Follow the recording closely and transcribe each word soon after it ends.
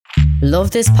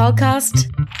Love this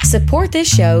podcast? Support this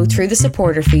show through the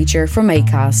supporter feature from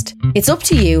Acast. It's up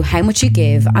to you how much you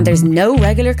give, and there's no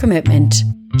regular commitment.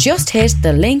 Just hit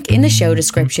the link in the show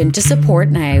description to support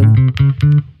now.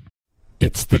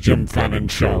 It's the Jim Fannin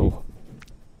Show.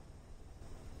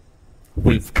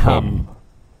 We've come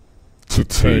to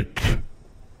take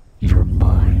your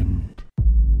mind.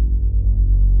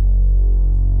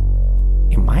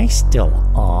 Am I still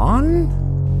on?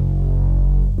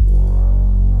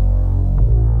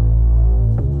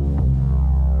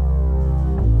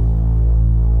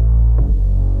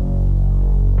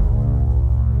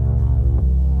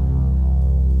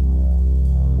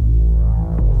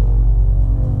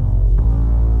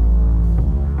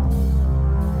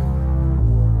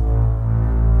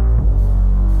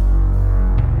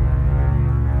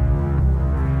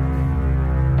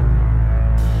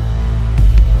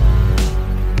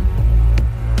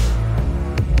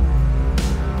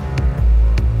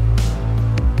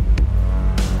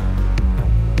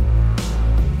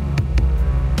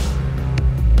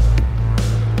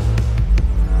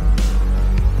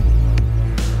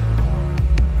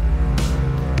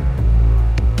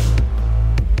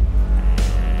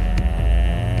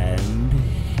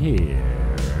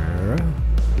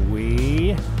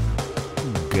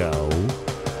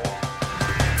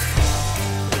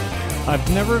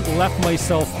 Left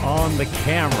myself on the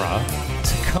camera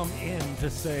to come in to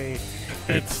say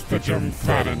it's the Jim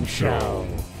Fannin Show.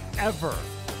 Ever.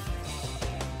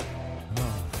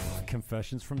 Oh,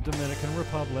 Confessions from Dominican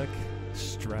Republic.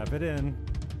 Strap it in.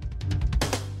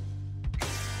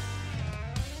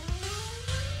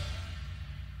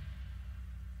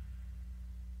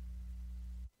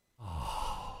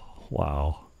 Oh,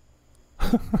 wow.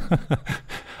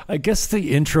 I guess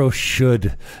the intro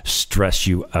should stress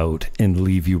you out and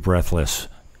leave you breathless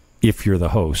if you're the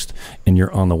host and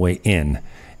you're on the way in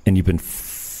and you've been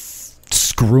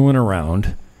screwing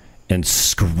around and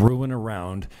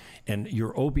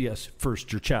your OBS,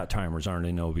 first, your chat timers aren't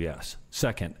in OBS.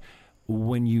 Second,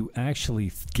 when you actually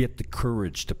get the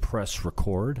courage to press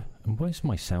record, and why is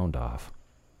my sound off?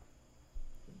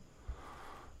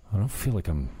 I don't feel like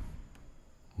I'm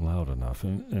loud enough.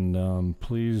 And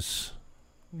please...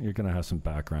 You're going to have some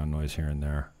background noise here and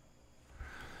there.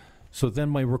 So then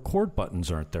my record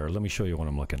buttons aren't there. Let me show you what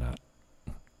I'm looking at.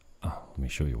 Let me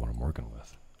show you what I'm working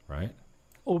with, right?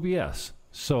 OBS.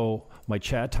 So my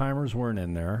chat timers weren't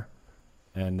in there.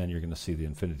 And then you're going to see the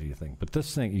infinity thing. But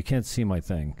this thing, you can't see my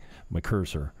thing, my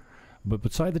cursor. But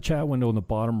beside the chat window in the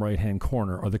bottom right-hand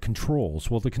corner are the controls.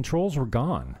 Well, the controls were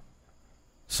gone.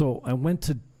 So I went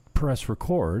to press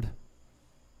record.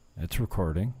 It's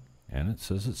recording. And it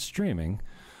says it's streaming.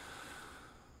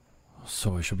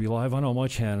 So I should be live on all my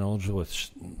channels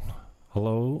with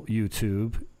hello,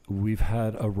 YouTube. We've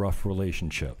had a rough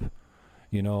relationship.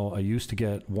 You know, I used to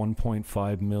get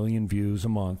 1.5 million views a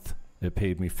month. It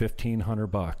paid me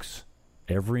 $1,500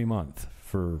 every month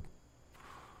for,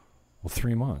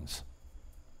 3 months.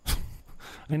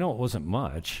 I know it wasn't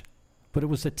much, but it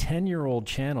was a 10-year-old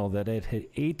channel that had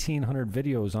 1,800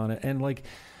 videos on it. And like...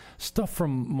 stuff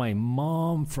from my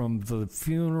mom, from the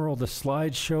funeral, the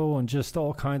slideshow, and just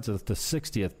all kinds of the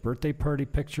 60th birthday party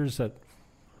pictures that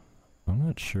I'm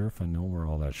not sure if I know where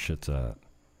all that shit's at.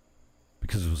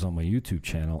 Because it was on my YouTube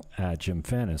channel at Jim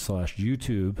Fannin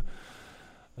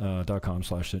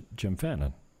 /YouTube.com/Jim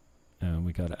Fannin. And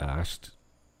we got asked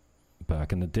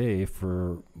back in the day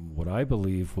for what I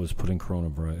believe was putting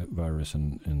coronavirus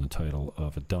in the title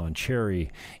of a Don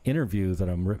Cherry interview that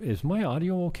is my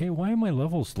audio okay? Why do my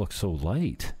levels look so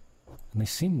light? And they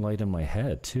seem light in my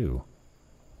head too.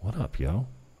 What up, yo?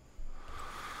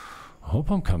 I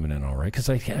hope I'm coming in all right, because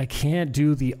I can't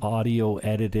do the audio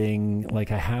editing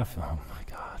like I have. Oh my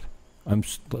God.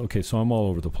 Okay, so I'm all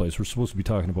over the place. We're supposed to be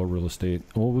talking about real estate.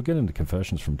 Well, we'll get into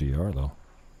confessions from DR though.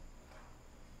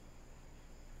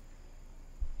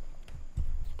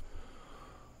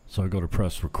 So I go to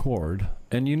press record,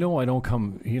 and I don't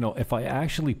come, if I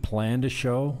actually planned a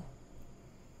show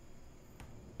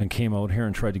and came out here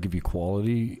and tried to give you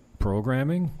quality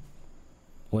programming,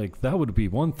 like that would be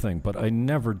one thing, but I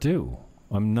never do.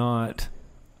 I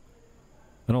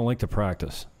don't like to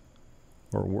practice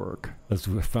or work, as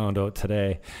we found out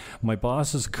today. My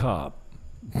boss is a cop.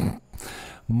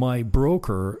 My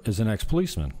broker is an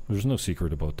ex-policeman. There's no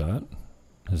secret about that.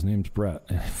 His name's Brett.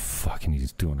 Fucking,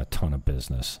 he's doing a ton of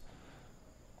business.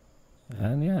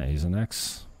 And yeah, he's an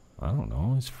ex, I don't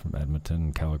know, he's from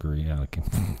Edmonton, Calgary.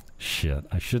 Shit,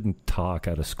 I shouldn't talk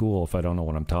out of school if I don't know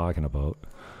what I'm talking about.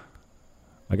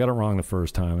 I got it wrong the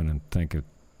first time and then think it.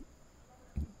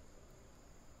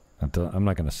 I'm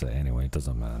not going to say anyway, it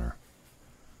doesn't matter.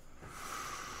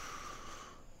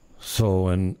 So So,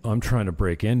 and I'm trying to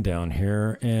break in down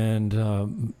here,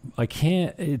 and I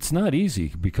can't. It's not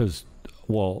easy because,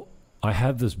 well, I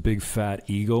have this big fat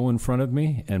ego in front of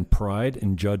me, and pride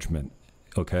and judgment.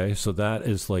 Okay, so that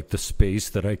is like the space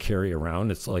that I carry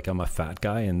around. It's like I'm a fat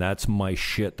guy, and that's my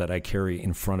shit that I carry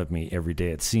in front of me every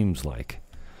day, it seems like.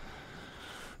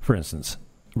 For instance,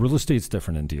 real estate's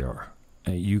different in DR.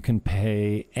 You can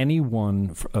pay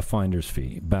anyone a finder's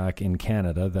fee. Back in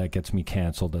Canada, that gets me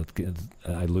canceled.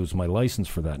 I lose my license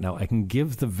for that. Now, I can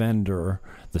give the vendor,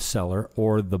 the seller,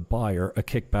 or the buyer a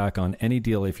kickback on any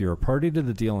deal. If you're a party to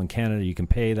the deal in Canada, you can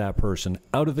pay that person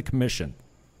out of the commission.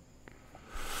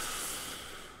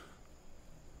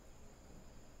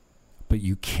 But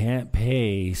you can't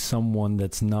pay someone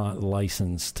that's not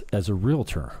licensed as a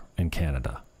realtor in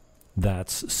Canada.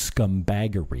 That's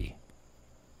scumbaggery.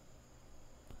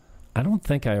 I don't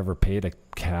think I ever paid a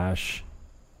cash.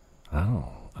 I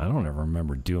don't ever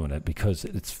remember doing it because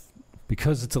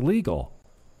it's illegal.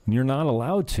 You're not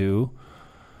allowed to.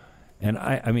 And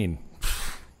I mean,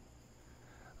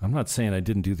 I'm not saying I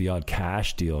didn't do the odd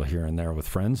cash deal here and there with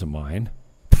friends of mine.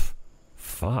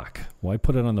 Fuck. Why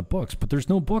put it on the books? But there's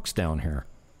no books down here.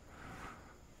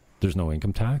 There's no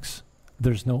income tax.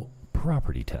 There's no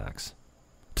property tax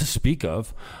to speak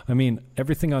of. I mean,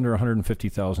 everything under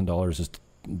 $150,000 is.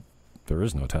 There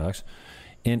is no tax.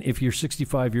 And if you're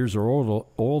 65 years or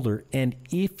older, and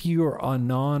if you're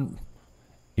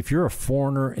a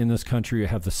foreigner in this country, you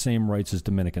have the same rights as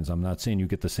Dominicans. I'm not saying you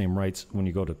get the same rights when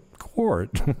you go to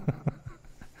court.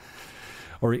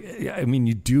 Or, I mean,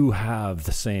 you do have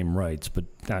the same rights, but,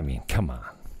 I mean, come on.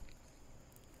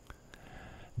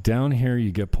 Down here,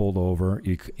 you get pulled over.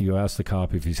 You ask the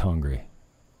cop if he's hungry.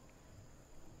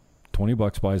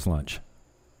 $20 buys lunch.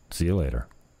 See you later.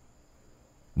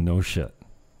 No shit.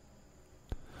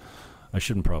 I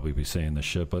shouldn't probably be saying this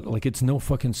shit, but like it's no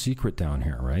fucking secret down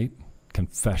here, right?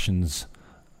 Confessions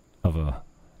of a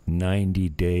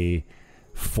 90-day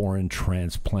foreign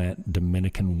transplant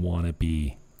Dominican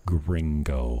wannabe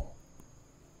gringo.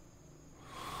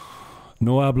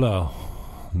 No hablo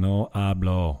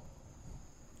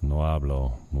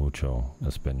mucho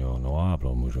español. No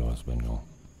hablo mucho español.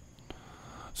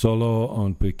 Solo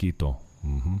un poquito.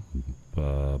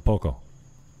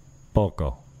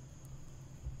 Poco.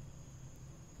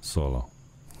 Solo.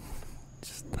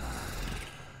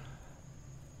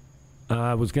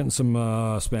 I was getting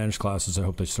some Spanish classes. I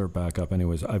hope they start back up.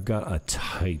 Anyways, I've got a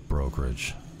tight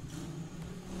brokerage.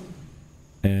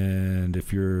 And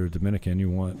if you're Dominican, you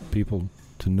want people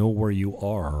to know where you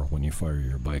are when you fire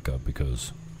your bike up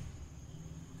because,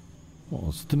 well,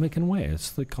 it's the Dominican way. It's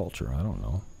the culture. I don't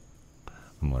know.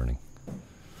 I'm learning.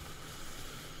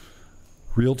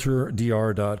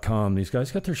 RealtorDR.com. These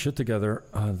guys got their shit together.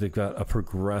 They've got a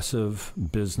progressive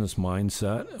business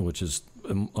mindset, which is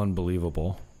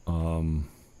unbelievable.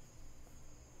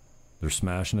 They're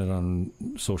smashing it on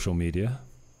social media.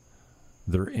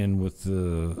 They're in with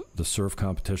the surf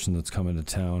competition that's coming to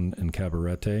town in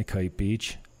Cabarete, Kite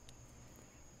Beach.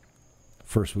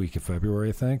 First week of February,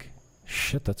 I think.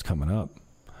 Shit, that's coming up.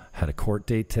 Had a court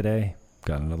date today.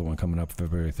 Got another one coming up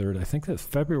February 3rd. I think that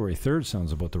February 3rd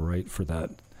sounds about the right for that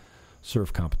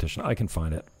surf competition. I can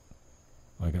find it.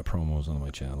 I got promos on my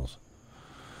channels.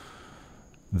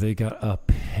 They got a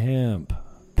pimp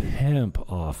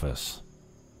office.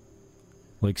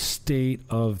 Like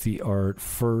state-of-the-art,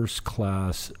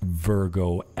 first-class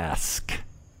Virgo-esque.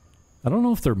 I don't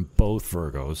know if they're both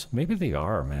Virgos. Maybe they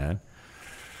are, man.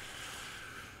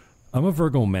 I'm a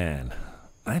Virgo man.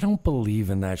 I don't believe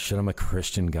in that shit. I'm a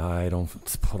Christian guy. I don't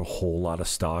put a whole lot of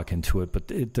stock into it, but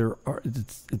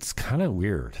it's kind of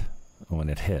weird when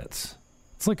it hits.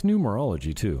 It's like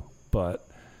numerology too, but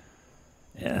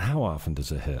how often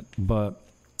does it hit? But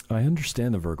I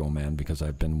understand the Virgo man because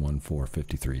I've been one for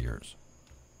 53 years.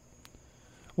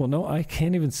 Well, no, I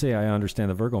can't even say I understand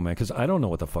the Virgo man because I don't know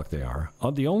what the fuck they are.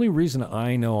 The only reason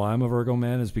I know I'm a Virgo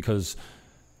man is because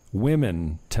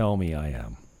women tell me I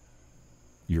am.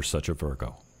 You're such a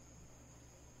Virgo.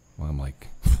 Well, I'm like,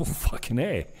 well, fucking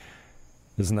A.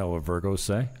 Isn't that what Virgos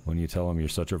say? When you tell them you're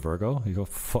such a Virgo, you go,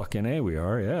 fucking A, we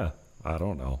are, yeah. I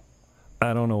don't know.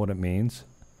 I don't know what it means.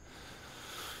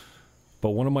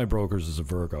 But one of my brokers is a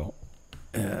Virgo.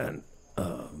 And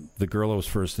the girl I was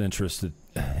first interested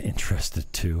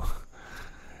to,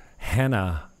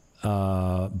 Hannah,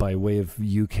 by way of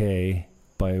UK,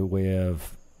 by way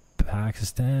of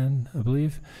Pakistan, I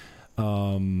believe,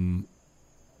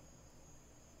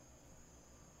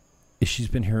 she's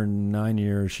been here 9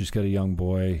 years. She's got a young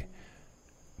boy,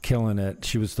 killing it.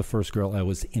 She was the first girl I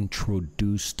was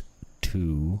introduced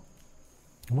to.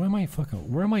 Where am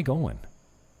I going?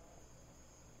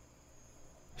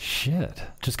 Shit.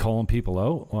 Just calling people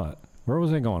out? What? Where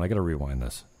was I going? I got to rewind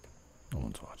this. No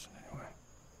one's watching anyway.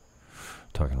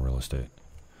 Talking real estate.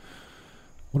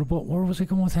 Where was I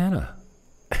going with Hannah?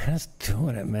 Hannah's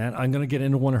doing it, man. I'm going to get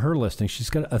into one of her listings.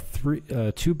 She's got a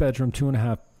 2-bedroom,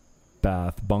 2.5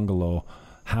 bath bungalow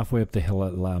halfway up the hill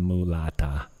at La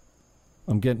Mulata.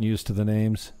 I'm getting used to the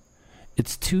names.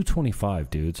 It's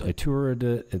 $225, dudes. I toured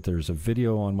it. There's a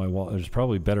video on my wall. There's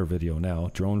probably better video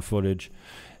now. Drone footage.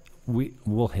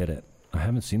 We'll hit it. I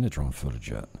haven't seen the drone footage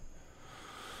yet.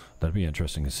 That'd be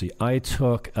interesting to see. I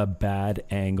took a bad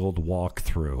angled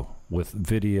walkthrough with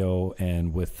video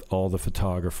and with all the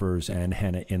photographers and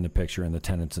Hannah in the picture and the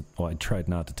tenants. Well, I tried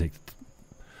not to take.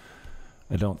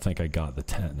 I don't think I got the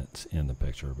tenants in the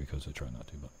picture because I tried not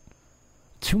to. But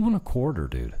 $225,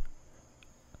 dude.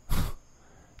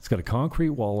 It's got a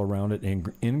concrete wall around it,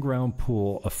 in-ground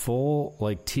pool, a full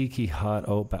like tiki hut.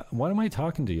 What am I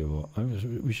talking to you about?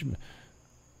 We should.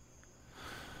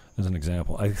 As an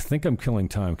example, I think I'm killing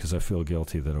time because I feel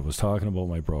guilty that I was talking about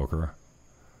my broker.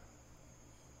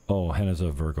 Oh, Hannah's a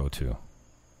Virgo too.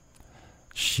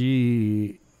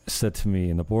 She said to me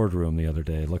in the boardroom the other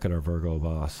day, look at our Virgo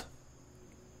boss.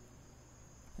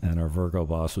 And our Virgo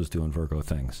boss was doing Virgo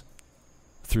things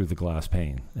through the glass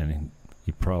pane. And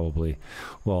he probably,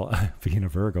 well, being a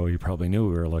Virgo, he probably knew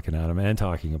we were looking at him and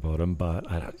talking about him, but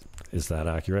is that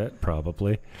accurate?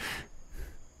 Probably.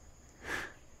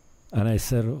 And I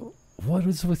said, what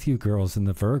is with you girls in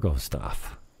the Virgo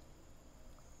stuff?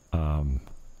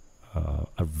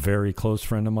 A very close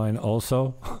friend of mine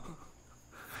also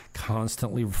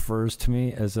constantly refers to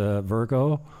me as a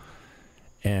Virgo.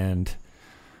 And,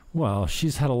 well,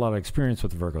 she's had a lot of experience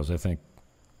with Virgos. I think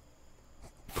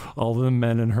all the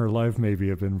men in her life maybe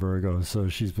have been Virgos, so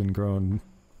she's been growing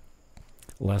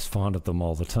less fond of them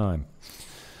all the time.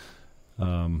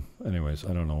 Anyways,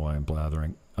 I don't know why I'm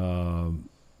blathering.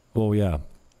 Well, yeah,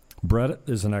 Brett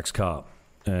is an ex-cop,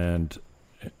 and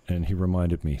he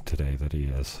reminded me today that he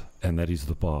is, and that he's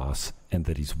the boss, and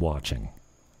that he's watching.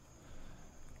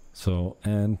 So,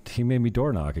 and he made me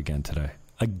door knock again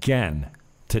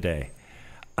today.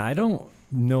 I don't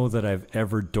know that I've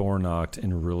ever door knocked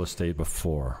in real estate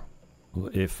before.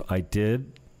 If I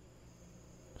did,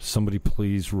 somebody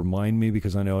please remind me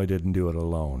because I know I didn't do it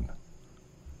alone.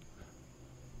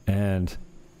 And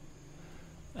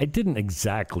I didn't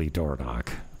exactly door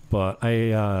knock, but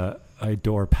I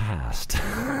door passed.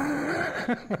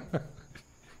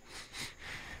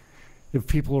 If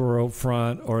people were out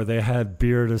front or they had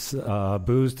booze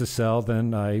to sell,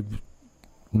 then I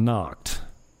knocked.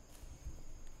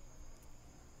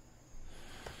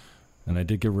 And I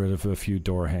did get rid of a few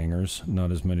door hangers,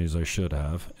 not as many as I should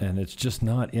have. And it's just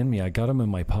not in me. I got them in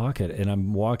my pocket, and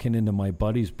I'm walking into my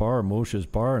buddy's bar, Moshe's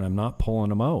bar, and I'm not pulling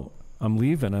them out. I'm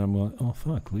leaving, and I'm like, oh,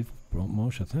 fuck, leave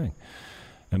Moshe thing.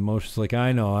 And Moshe's like,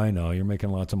 I know, you're making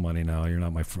lots of money now. You're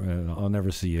not my friend. I'll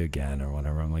never see you again or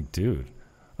whatever. I'm like, dude,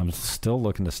 I'm still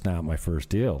looking to snap my first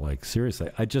deal. Like,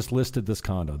 seriously, I just listed this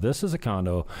condo. This is a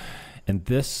condo, and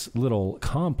this little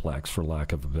complex, for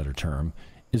lack of a better term,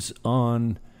 is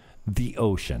on the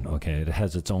ocean, okay? It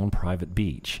has its own private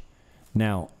beach.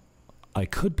 Now, I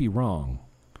could be wrong,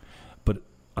 but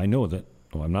I know that,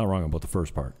 well, I'm not wrong about the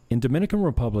first part. In Dominican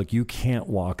Republic, you can't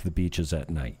walk the beaches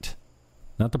at night.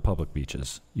 Not the public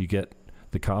beaches. The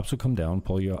cops will come down,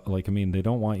 pull you out. Like, I mean, they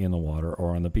don't want you in the water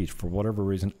or on the beach. For whatever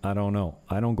reason, I don't know.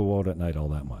 I don't go out at night all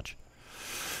that much.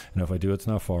 And if I do, it's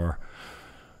not far.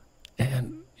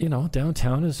 And, you know,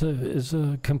 downtown is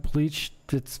a complete,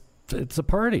 it's a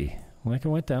party. Like, I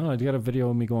went down, I got a video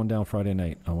of me going down Friday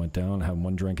night. I went down, had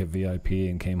one drink at VIP,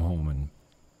 and came home.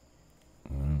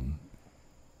 And,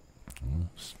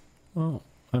 well,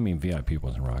 I mean, VIP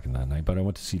wasn't rocking that night, but I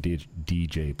went to see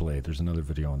DJ Blade. There's another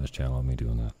video on this channel of me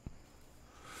doing that.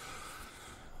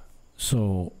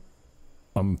 So,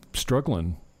 I'm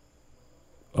struggling.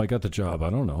 I got the job, I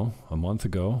don't know, a month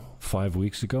ago, 5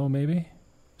 weeks ago, maybe?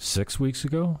 6 weeks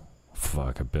ago?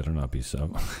 Fuck, I better not be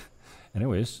so.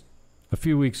 Anyways, a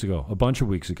few weeks ago, a bunch of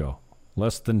weeks ago,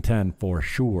 less than 10 for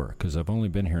sure, because I've only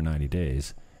been here 90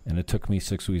 days, and it took me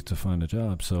 6 weeks to find a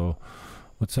job. So,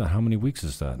 what's that? How many weeks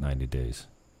is that, 90 days?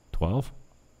 12?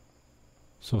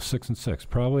 So 6 and 6.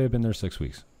 Probably I've been there 6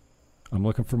 weeks. I'm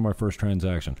looking for my first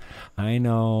transaction. I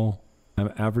know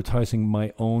I'm advertising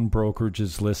my own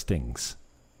brokerage's listings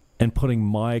and putting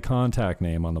my contact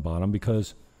name on the bottom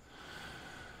because,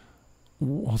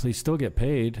 well, they still get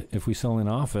paid if we sell in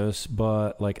office,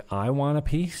 but like I want a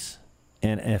piece.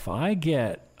 And if I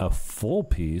get a full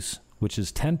piece, which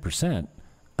is 10%,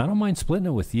 I don't mind splitting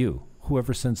it with you,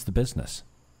 whoever sends the business.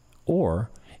 Or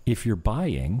if you're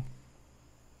buying,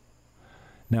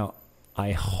 now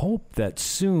I hope that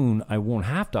soon I won't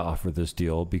have to offer this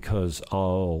deal because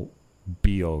I'll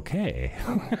be okay.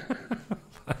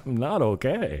 I'm not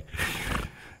okay.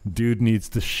 Dude needs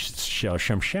to show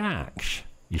some shacks,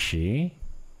 you see?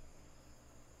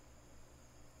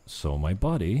 So my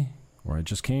buddy, where I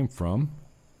just came from,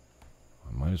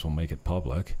 I might as well make it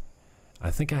public.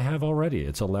 I think I have already.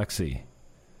 It's Alexei.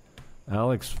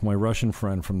 Alex, my Russian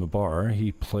friend from the bar,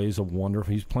 he plays a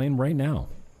wonderful... He's playing right now.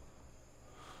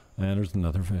 And there's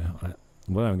another video.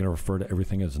 I'm going to refer to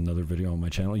everything as another video on my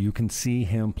channel. You can see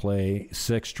him play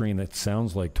 6-string that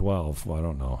sounds like 12. Well, I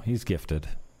don't know. He's gifted.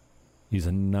 He's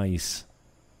a nice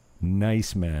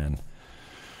man.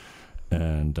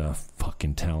 And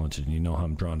fucking talented. You know how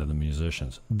I'm drawn to the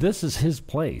musicians. This is his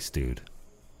place, dude.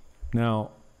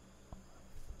 Now,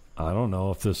 I don't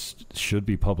know if this should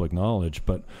be public knowledge,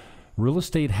 but real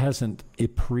estate hasn't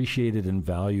appreciated in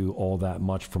value all that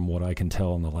much from what I can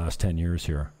tell in the last 10 years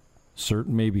here.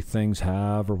 Certain maybe things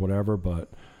have or whatever, but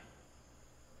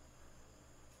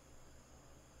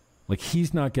like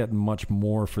he's not getting much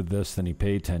more for this than he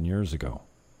paid 10 years ago.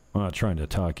 I'm not trying to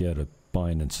talk yet at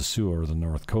buying in Sosua or the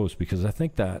North Coast because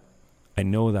I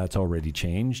know that's already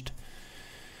changed.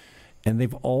 And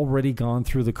they've already gone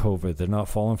through the COVID. They're not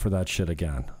falling for that shit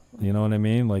again. You know what I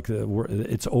mean? Like,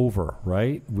 it's over,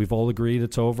 right? We've all agreed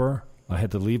it's over. I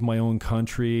had to leave my own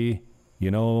country,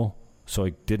 so I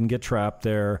didn't get trapped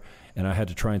there, and I had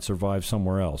to try and survive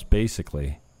somewhere else,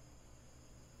 basically.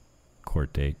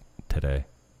 Court date today.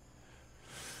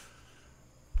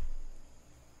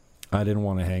 I didn't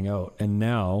want to hang out. And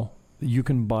now you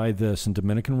can buy this in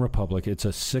Dominican Republic. It's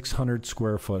a 600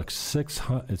 square foot,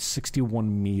 it's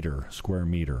 61 square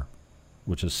meter,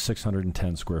 which is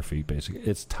 610 square feet, basically.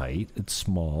 It's tight. It's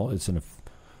small. It's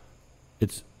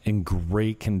in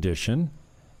great condition.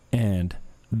 And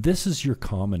this is your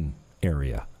common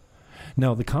area.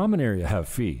 Now, the common area have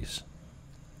fees.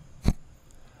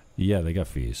 Yeah, they got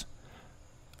fees.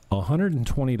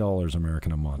 $120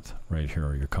 American a month right here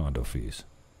are your condo fees.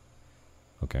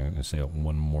 Okay, I'm going to say it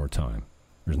one more time.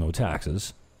 There's no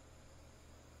taxes.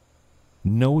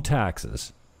 No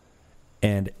taxes.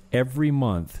 And every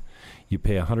month, you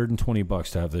pay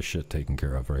 $120 to have this shit taken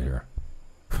care of right here.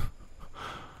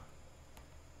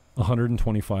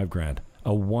 125 grand.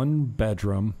 A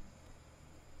 1-bedroom.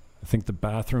 I think the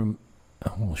bathroom...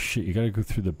 Oh, shit, you got to go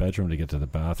through the bedroom to get to the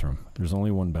bathroom. There's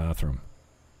only one bathroom.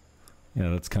 Yeah,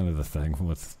 that's kind of the thing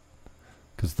with...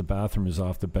 Because the bathroom is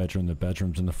off the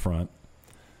bedroom's in the front.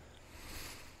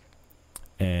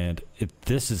 And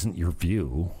this isn't your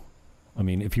view. I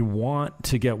mean, if you want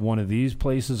to get one of these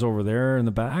places over there in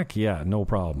the back, yeah, no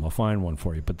problem. I'll find one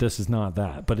for you. But this is not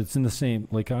that. But it's in the same,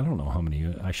 I don't know how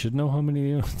many. I should know how many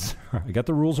units. I got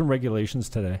the rules and regulations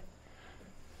today.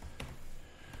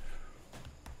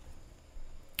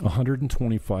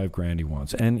 125 grand he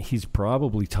wants. And he's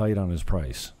probably tight on his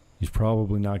price. He's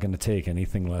probably not going to take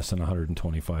anything less than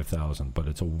 125,000. But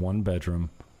it's a 1-bedroom,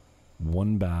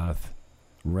 1-bath,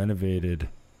 renovated,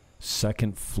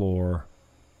 2nd floor,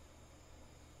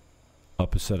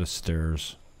 up a set of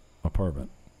stairs apartment,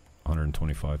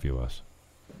 125 US.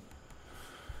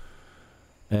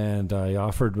 And I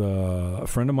offered a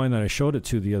friend of mine that I showed it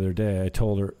to the other day, I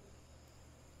told her,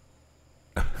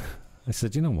 I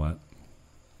said, you know what?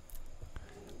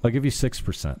 I'll give you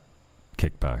 6%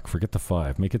 kickback. Forget the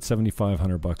 5. Make it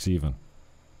 $7,500 even.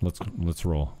 Let's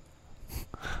roll.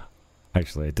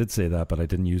 Actually, I did say that, but I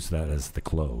didn't use that as the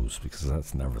close because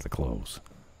that's never the close.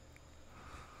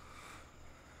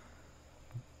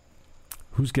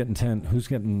 Who's getting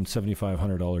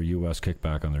 $7,500 US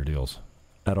kickback on their deals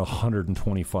at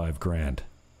 125 grand?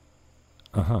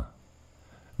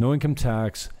 No income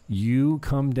tax. You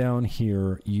come down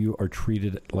here, you are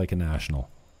treated like a national.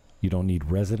 You don't need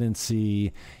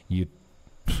residency.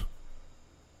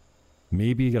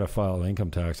 Maybe you got to file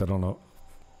income tax. I don't know.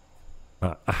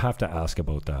 I have to ask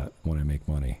about that when I make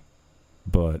money.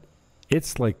 But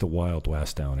it's like the Wild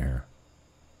West down here.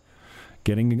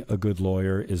 Getting a good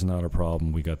lawyer is not a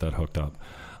problem. We got that hooked up.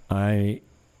 I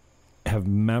have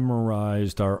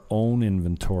memorized our own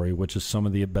inventory, which is some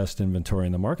of the best inventory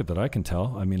in the market that I can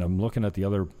tell. I mean, I'm looking at the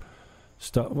other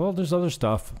stuff. Well, there's other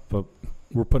stuff, but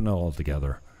we're putting it all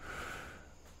together.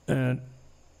 And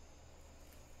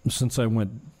since I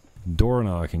went door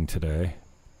knocking today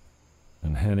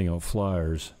and handing out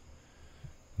flyers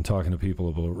and talking to people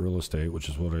about real estate, which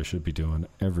is what I should be doing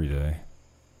every day.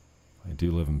 I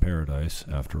do live in paradise,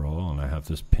 after all, and I have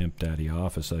this pimp daddy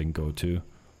office I can go to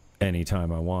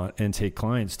anytime I want and take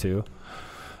clients to.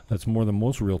 That's more than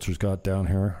most realtors got down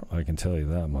here, I can tell you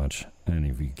that much. And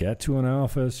if you get to an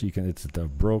office, it's a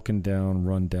broken down,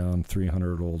 run down,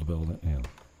 300 old building.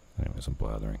 Anyways, I'm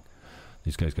blathering.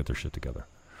 These guys got their shit together.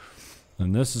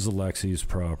 And this is Alexi's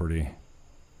property.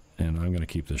 And I'm going to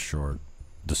keep this short,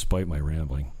 despite my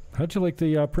rambling. How'd you like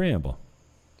the preamble?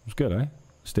 It was good, eh?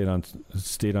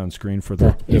 Stayed on screen for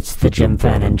the... It's the Jim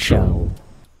Fannin Show.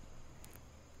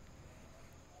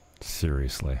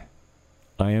 Seriously.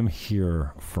 I am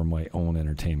here for my own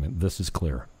entertainment. This is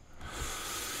clear.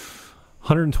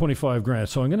 125 grand.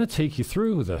 So I'm going to take you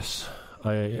through this.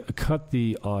 I cut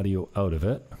the audio out of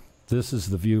it. This is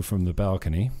the view from the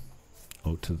balcony.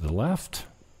 Out to the left.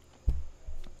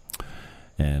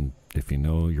 And if you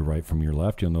know your right from your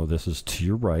left, you'll know this is to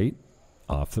your right,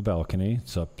 off the balcony.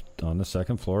 It's up on the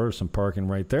second floor. There's some parking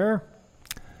right there.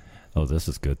 Oh, this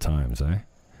is good times, eh?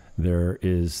 There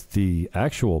is the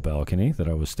actual balcony that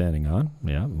I was standing on.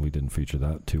 Yeah, we didn't feature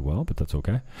that too well, but that's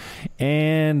okay.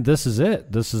 And this is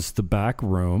it. This is the back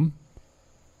room.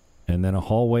 And then a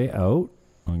hallway out.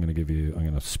 I'm going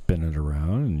to spin it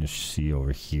around and you see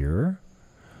over here.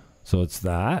 So it's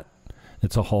that.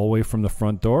 It's a hallway from the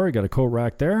front door. You got a coat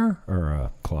rack there, or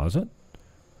a closet.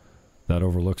 That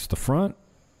overlooks the front.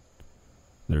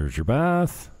 There's your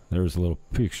bath. There's a little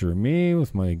picture of me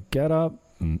with my get-up.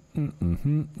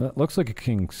 That looks like a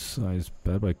king-size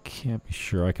bed, but I can't be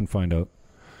sure. I can find out.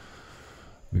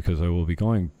 Because I will be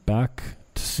going back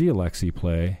to see Alexi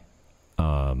play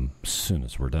as soon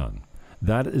as we're done.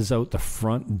 That is out the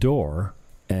front door.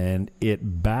 And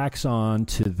it backs on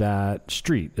to that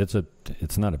street.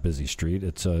 It's not a busy street.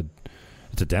 It's a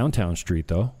downtown street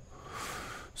though.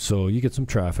 So you get some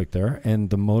traffic there. And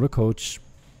the motor coach,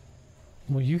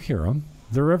 well, you hear them.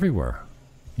 They're everywhere.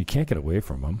 You can't get away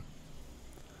from them.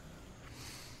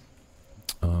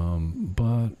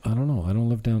 But I don't know. I don't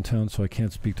live downtown, so I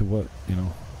can't speak to what,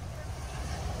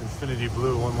 Infinity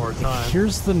Blue one more time.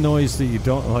 Here's the noise that you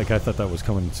don't like. I thought that was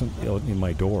coming in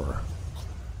my door.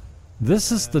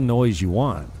 This is the noise you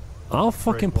want. I'll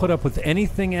fucking put up with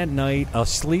anything at night. I'll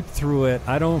sleep through it.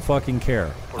 I don't fucking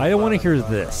care. I don't want to hear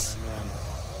this.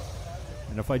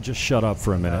 And if I just shut up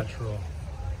for a minute.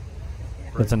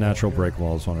 That's a natural break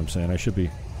wall is what I'm saying. I should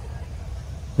be.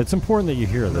 It's important that you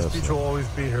hear this. This beach will always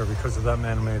be here because of that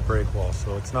man-made break wall,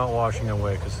 so it's not washing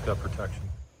away because it's got protection.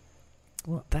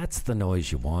 Well, that's the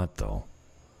noise you want, though.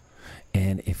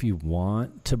 And if you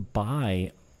want to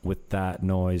buy with that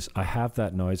noise, I have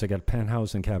that noise. I got a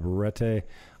penthouse in Cabarete.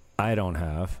 I don't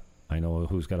have. I know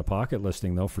who's got a pocket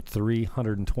listing though for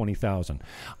 $320,000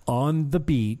 on the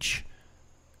beach.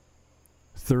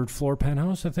 3rd floor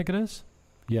penthouse, I think it is.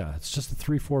 Yeah, it's just a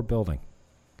 3-floor building.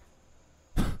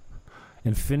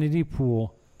 Infinity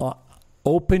pool.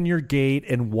 Open your gate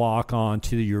and walk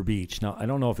onto your beach. Now, I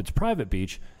don't know if it's private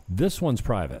beach. This one's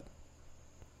private.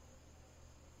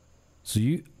 So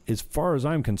you, as far as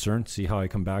I'm concerned, see how I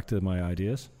come back to my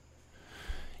ideas?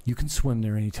 You can swim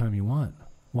there anytime you want.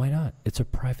 Why not? It's a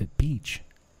private beach.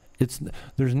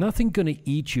 There's nothing going to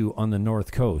eat you on the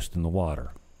North Coast in the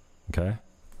water. Okay?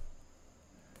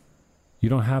 You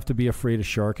don't have to be afraid of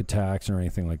shark attacks or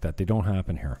anything like that. They don't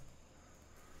happen here.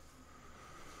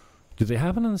 Do they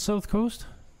happen on the South Coast?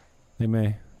 They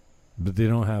may. But they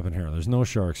don't happen here. There's no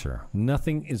sharks here.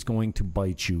 Nothing is going to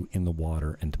bite you in the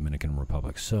water in Dominican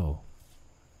Republic. So,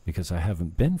 because I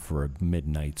haven't been for a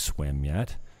midnight swim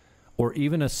yet, or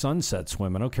even a sunset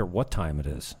swim, I don't care what time it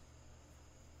is.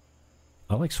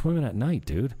 I like swimming at night,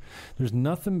 dude. There's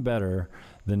nothing better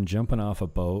than jumping off a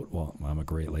boat. Well, I'm a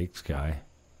Great Lakes guy.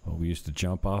 Well, we used to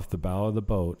jump off the bow of the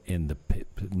boat in the pit.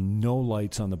 No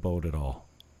lights on the boat at all.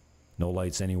 No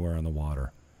lights anywhere on the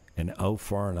water. And out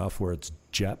far enough where it's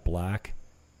jet black.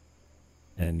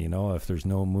 And, if there's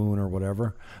no moon or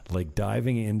whatever, like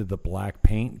diving into the black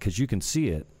paint, because you can see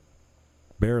it,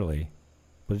 barely,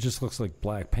 but it just looks like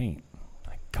black paint.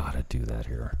 I gotta do that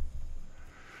here.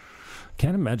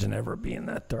 Can't imagine ever being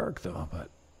that dark, though, but,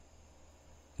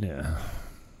 yeah.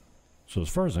 So as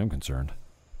far as I'm concerned,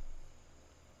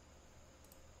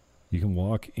 you can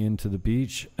walk into the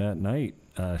beach at night.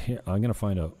 Here, I'm going to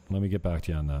find out. Let me get back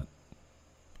to you on that.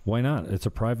 Why not? It's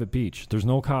a private beach. There's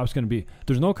no cops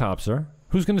there.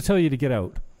 Who's going to tell you to get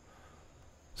out?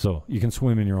 So you can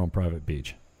swim in your own private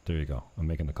beach. There you go. I'm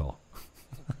making the call.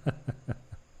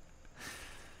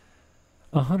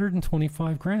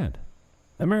 125 grand.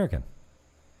 American.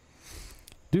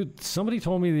 Dude, somebody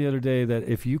told me the other day that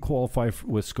if you qualify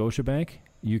with Scotiabank,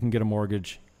 you can get a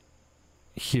mortgage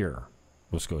here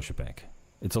with Scotiabank.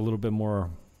 It's a little bit more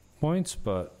points,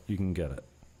 but you can get it.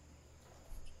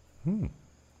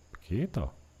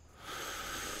 Quito.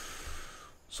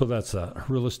 So that's that.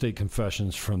 Real estate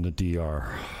confessions from the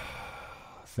DR.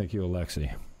 Thank you,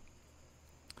 Alexi,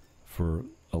 for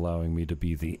allowing me to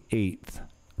be the 8th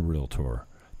realtor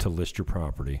to list your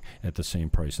property at the same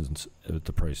price at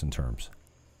the price and terms.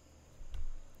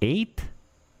 8?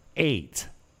 8.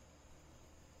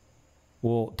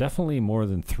 Well, definitely more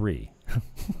than 3.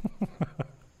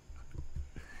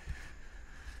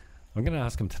 I'm going to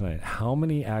ask him tonight, how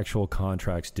many actual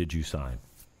contracts did you sign?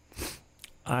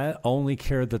 I only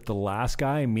care that the last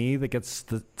guy, me, that gets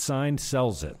the signed,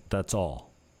 sells it. That's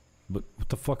all. But what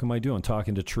the fuck am I doing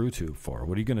talking to TrueTube for?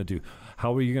 What are you going to do?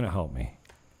 How are you going to help me?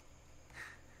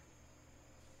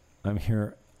 I'm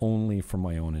here only for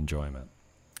my own enjoyment.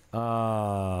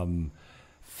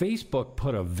 Facebook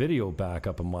put a video back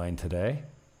up of mine today.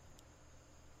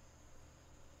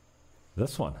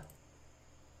 This one.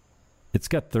 It's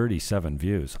got 37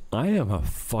 views. I am a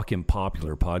fucking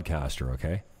popular podcaster,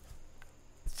 okay?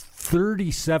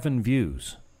 37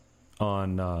 views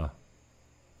on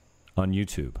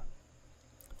YouTube.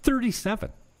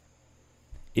 37.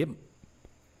 It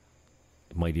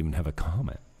might even have a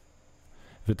comment.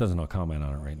 If it doesn't, I'll comment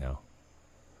on it right now.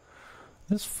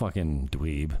 This fucking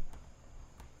dweeb.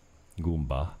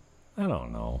 Goomba. I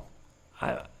don't know.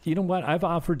 You know what? I've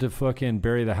offered to fucking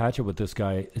bury the hatchet with this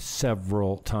guy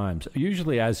several times.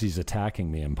 Usually as he's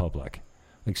attacking me in public.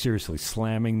 Like seriously,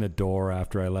 slamming the door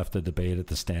after I left the debate at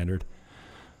the Standard.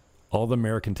 All the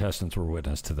American contestants were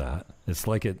witness to that. It's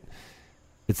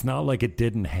not like it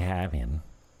didn't happen.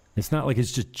 It's not like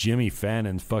it's just Jimmy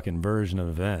Fannon's fucking version of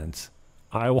events.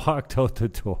 I walked out the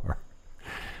door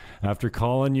after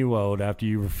calling you out, after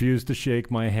you refused to shake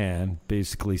my hand,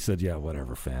 basically said, yeah,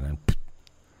 whatever, Fannin.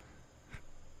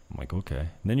 I'm like, okay. And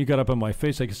then you got up in my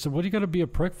face. I said, what do you got to be a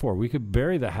prick for? We could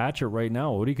bury the hatchet right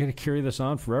now. What are you going to carry this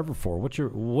on forever for? What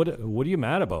are you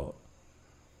mad about?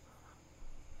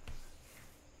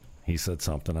 He said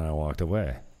something and I walked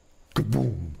away.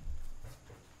 Kaboom.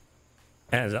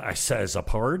 As I says, a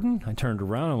pardon? I turned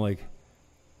around. I'm like,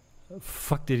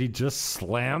 fuck, did he just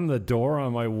slam the door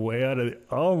on my way out of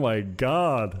oh my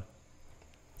God.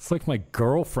 It's like my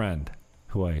girlfriend,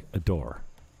 who I adore.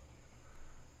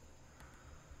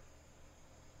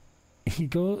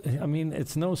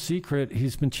 It's no secret.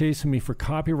 He's been chasing me for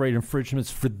copyright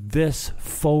infringements for this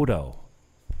photo.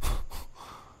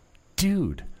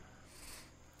 Dude,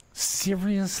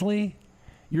 seriously?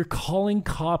 You're calling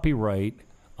copyright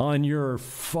on your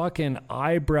fucking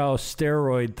eyebrow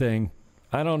steroid thing?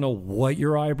 I don't know what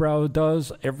your eyebrow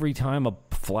does every time a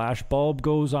flash bulb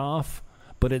goes off,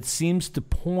 but it seems to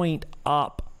point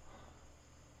up.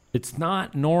 It's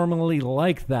not normally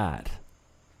like that.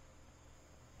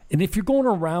 And if you're going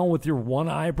around with your one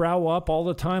eyebrow up all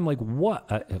the time, like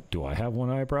what? Do I have one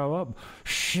eyebrow up?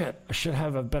 Shit, I should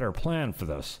have a better plan for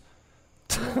this.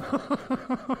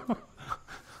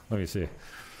 Let me see.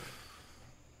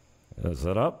 Is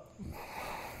that up?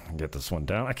 Get this one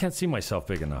down. I can't see myself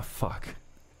big enough. Fuck.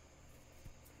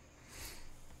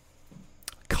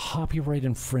 Copyright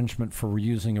infringement for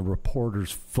using a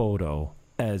reporter's photo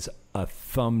as a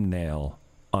thumbnail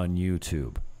on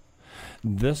YouTube.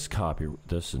 This is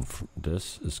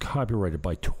copyrighted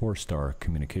by Torstar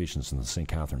Communications and the St.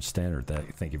 Catharines Standard.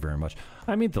 Thank you very much.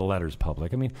 I mean, the letter's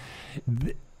public. I mean,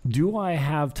 do I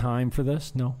have time for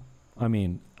this? No. I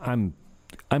mean, I'm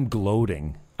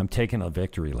gloating. I'm taking a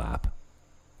victory lap,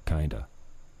 kinda,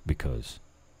 because,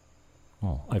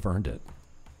 well, I've earned it.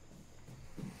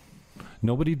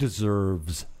 Nobody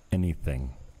deserves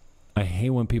anything. I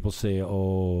hate when people say,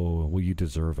 "Oh, well, you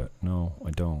deserve it." No, I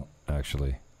don't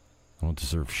actually. I don't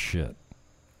deserve shit.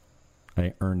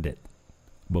 I earned it,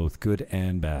 both good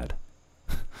and bad.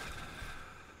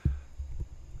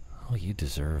 Oh, you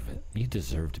deserve it. You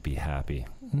deserve to be happy.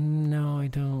 No, I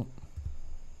don't.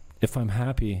 If I'm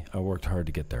happy, I worked hard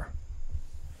to get there.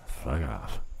 Fuck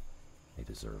off. I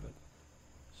deserve it.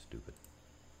 Stupid.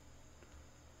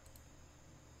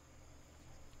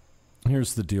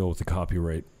 Here's the deal with the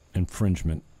copyright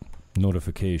infringement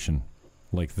notification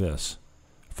like this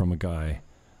from a guy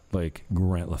like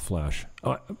Grant LaFleche.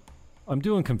 I'm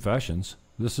doing confessions.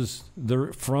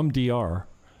 They're from DR.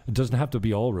 It doesn't have to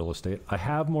be all real estate. I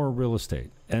have more real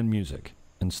estate and music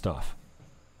and stuff.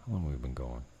 How long have we been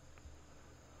going?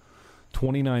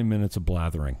 29 minutes of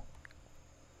blathering.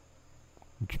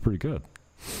 Which is pretty good.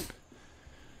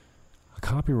 A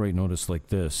copyright notice like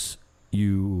this,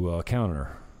 you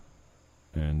counter.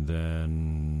 And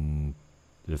then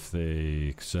if they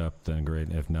accept, then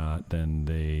great. If not, then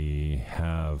they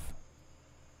have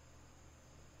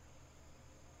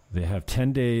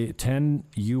 10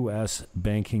 U.S.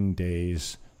 banking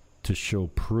days to show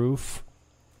proof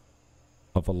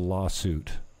of a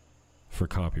lawsuit for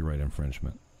copyright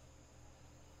infringement.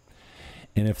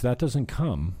 And if that doesn't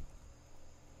come,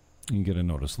 you get a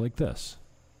notice like this.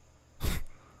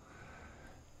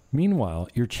 Meanwhile,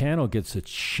 your channel gets its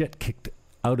shit kicked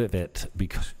out of it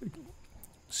because...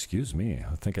 Excuse me,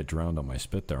 I think I drowned on my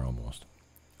spit there almost.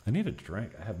 I need a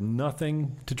drink. I have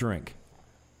nothing to drink.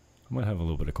 I might have a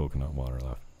little bit of coconut water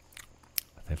left.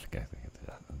 I think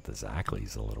the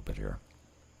Zachley's a little bit here.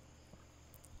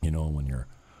 You know, when your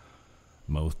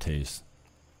mouth tastes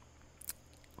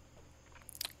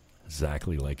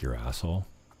exactly like your asshole.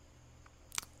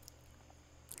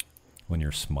 When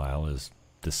your smile is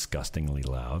disgustingly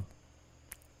loud.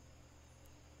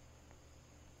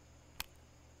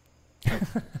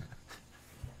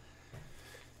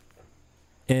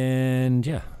 And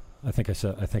yeah, I think I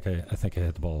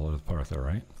hit the ball out of the park there,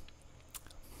 right?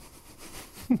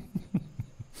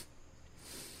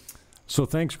 So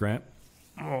thanks, Grant.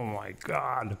 Oh my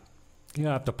God. You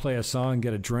have to play a song,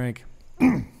 get a drink.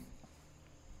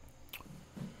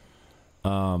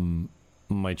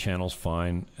 My channel's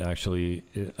fine. Actually,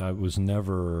 I was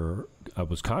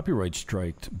copyright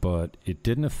striked, but it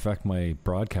didn't affect my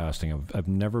broadcasting. I've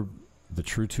never, the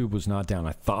TrueTube was not down.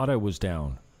 I thought I was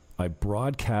down. I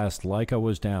broadcast like I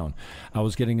was down. I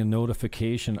was getting a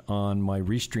notification on my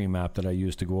Restream app that I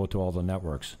use to go out to all the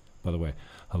networks. By the way,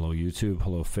 hello YouTube,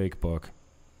 hello Facebook.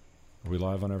 Are we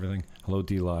live on everything? Hello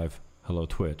DLive, hello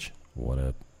Twitch. What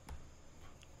up?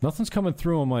 Nothing's coming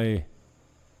through on my...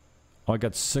 Oh, I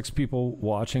got 6 people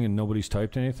watching and nobody's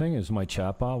typed anything. Is my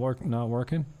chat bot not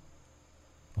working?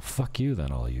 Well, fuck you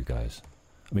then, all you guys.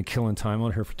 I've been killing time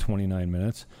out here for 29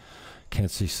 minutes.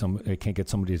 I can't get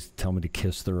somebody to tell me to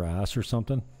kiss their ass or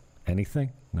something.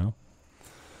 Anything? No.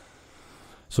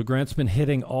 So Grant's been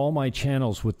hitting all my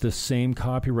channels with this same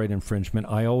copyright infringement.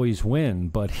 I always win,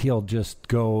 but he'll just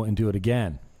go and do it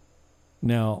again.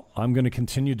 Now, I'm going to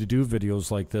continue to do videos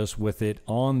like this with it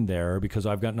on there because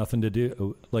I've got nothing to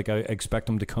do. Like, I expect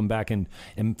him to come back and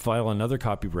file another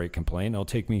copyright complaint. It'll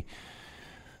take me,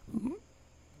 I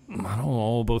don't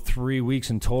know, about 3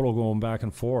 weeks in total going back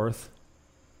and forth.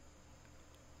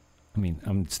 I mean,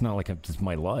 it's not like it's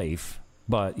my life.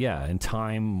 But, yeah, and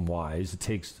time-wise, it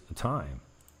takes time.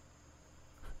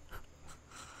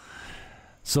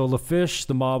 So, LaFish,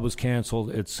 the mob was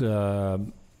canceled. It's...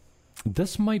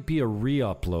 this might be a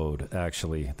re-upload,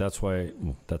 actually. That's why.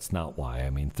 Well, that's not why. I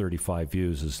mean, 35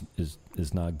 views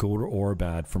is not good or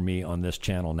bad for me on this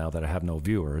channel now that I have no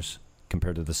viewers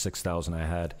compared to the 6,000 I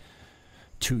had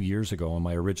 2 years ago on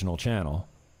my original channel.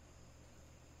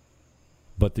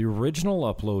 But the original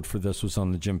upload for this was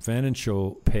on the Jim Fannin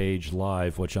Show page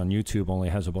live, which on YouTube only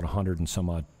has about 100 and some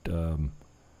odd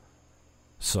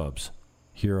subs.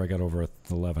 Here I got over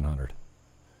 1,100.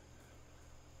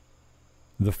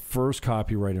 The first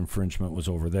copyright infringement was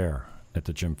over there at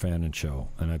the Jim Fannin Show,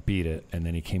 and I beat it, and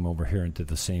then he came over here and did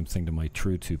the same thing to my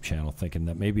TrueTube channel, thinking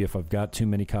that maybe if I've got too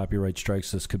many copyright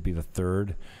strikes, this could be the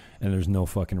third, and there's no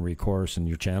fucking recourse, and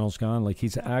your channel's gone. Like,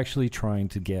 he's actually trying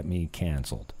to get me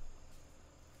canceled.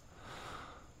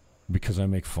 Because I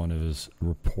make fun of his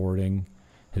reporting,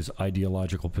 his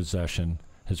ideological possession,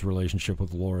 his relationship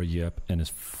with Laura Yip, and his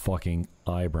fucking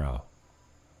eyebrow.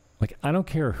 Like, I don't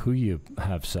care who you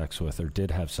have sex with or did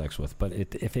have sex with, but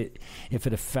if it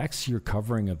affects your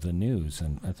covering of the news,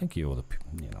 and I think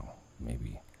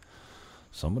maybe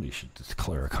somebody should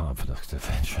declare a conflict of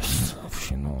interest.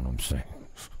 You know what I'm saying?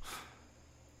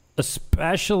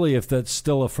 Especially if that's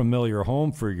still a familiar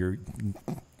home for your...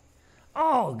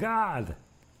 Oh, God.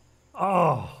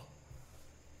 Oh.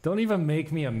 Don't even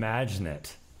make me imagine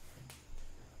it.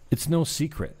 It's no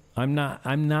secret. I'm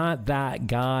not that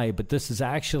guy, but this is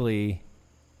actually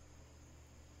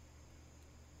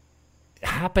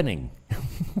happening.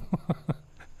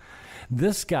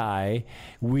 This guy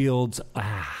wields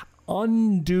an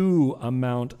undue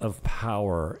amount of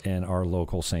power in our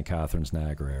local St. Catharines,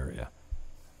 Niagara area.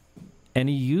 And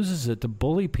he uses it to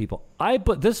bully people.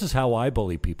 This is how I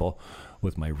bully people,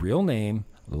 with my real name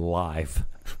live.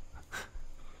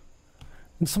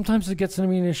 And sometimes it gets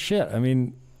me in shit. I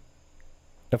mean...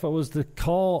 If I was to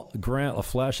call Grant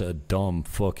LaFleche a dumb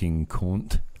fucking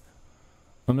cunt,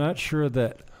 I'm not sure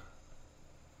that,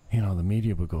 the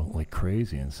media would go like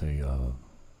crazy and say,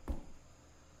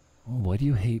 why do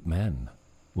you hate men?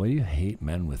 Why do you hate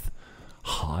men with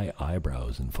high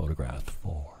eyebrows and photographs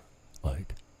for?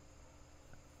 Like,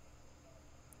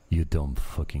 you dumb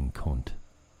fucking cunt.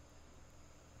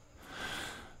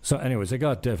 So anyways, I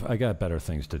got better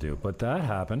things to do, but that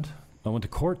happened. I went to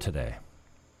court today.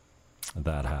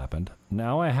 That happened.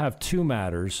 Now I have 2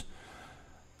 matters.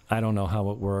 I don't know how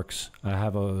it works. I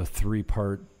have a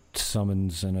 3-part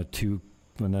summons and a 2,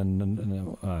 and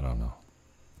then I don't know.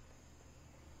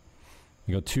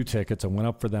 I got 2 tickets. I went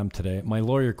up for them today. My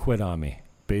lawyer quit on me.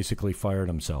 Basically fired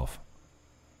himself.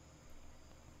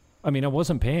 I mean, I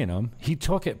wasn't paying him. He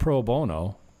took it pro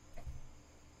bono.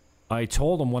 I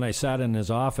told him when I sat in his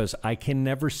office, I can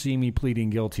never see me pleading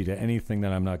guilty to anything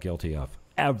that I'm not guilty of.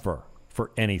 Ever.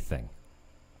 For anything.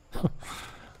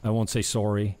 I won't say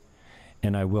sorry,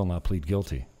 and I will not plead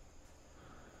guilty.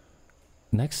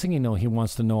 Next thing you know, he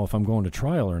wants to know if I'm going to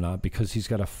trial or not because he's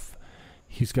got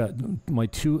my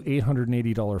two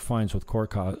 $880 fines with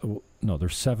court costs. No, they're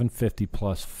 $750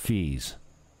 plus fees.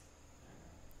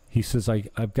 He says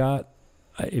I've got.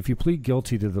 If you plead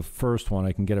guilty to the first one,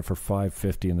 I can get it for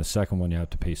 $550, and the second one you have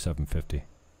to pay $750.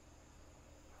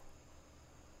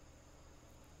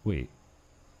 Wait,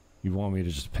 you want me to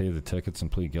just pay the tickets and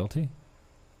plead guilty?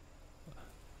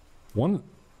 One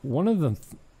of them,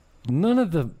 none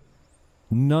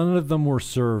of them were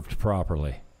served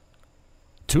properly.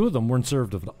 Two of them weren't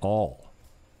served at all.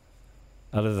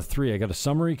 Out of the three, I got a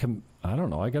summary. I don't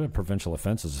know. I got a provincial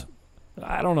offenses.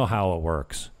 I don't know how it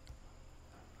works.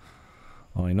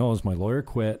 All I know is my lawyer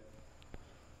quit.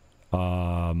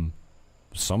 Somebody's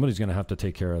going to have to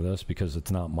take care of this because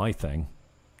it's not my thing.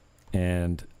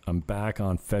 And I'm back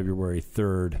on February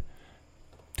 3rd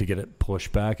to get it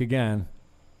pushed back again.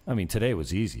 I mean, today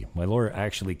was easy. My lawyer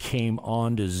actually came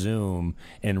onto Zoom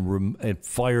and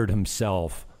fired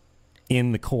himself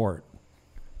in the court.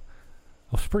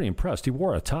 I was pretty impressed. He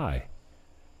wore a tie.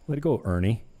 Way to go,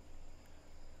 Ernie.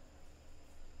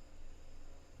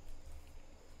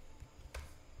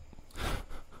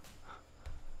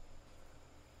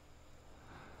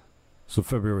 So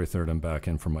February 3rd, I'm back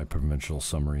in for my provincial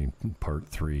summary, part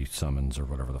 3 summons or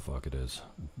whatever the fuck it is.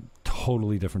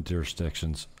 Totally different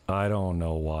jurisdictions. I don't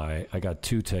know why. I got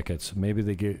 2 tickets. Maybe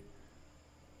they get...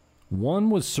 One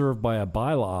was served by a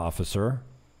bylaw officer,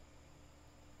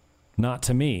 not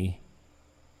to me.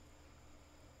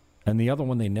 And the other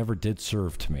one they never did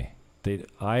serve to me.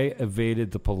 I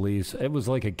evaded the police. It was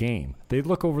like a game. They'd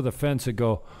look over the fence and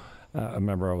go... I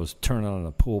remember I was turning on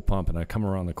a pool pump, and I come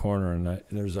around the corner, and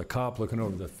there's a cop looking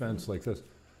over the fence like this.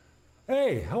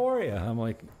 Hey, how are you? I'm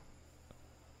like,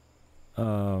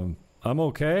 I'm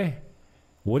okay.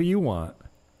 What do you want?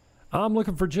 I'm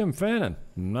looking for Jim Fannin.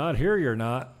 Not here, you're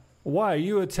not. Why, are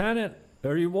you a tenant?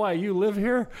 Why, you live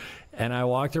here? And I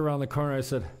walked around the corner. I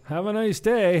said, have a nice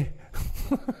day.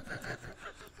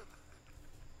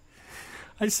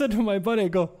 I said to my buddy, I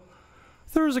go,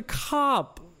 there's a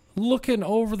cop looking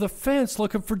over the fence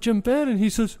looking for Jim Fannin. He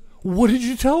says, what did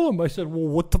you tell him? I said, well,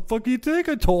 what the fuck do you think?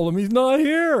 I told him he's not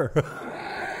here.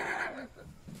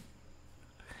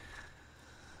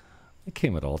 They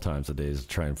came at all times of days to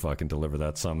try and fucking deliver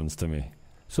that summons to me.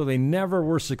 So they never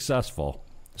were successful.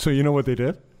 So you know what they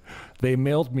did? They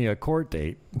mailed me a court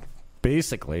date.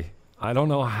 Basically, I don't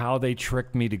know how they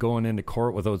tricked me to going into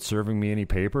court without serving me any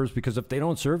papers, because if they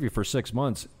don't serve you for 6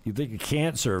 months, they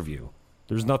can't serve you.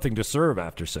 There's nothing to serve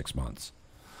after 6 months.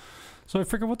 So I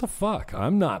figured, what the fuck?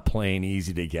 I'm not playing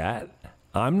easy to get.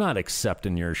 I'm not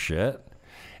accepting your shit.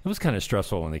 It was kind of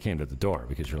stressful when they came to the door,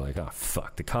 because you're like, oh,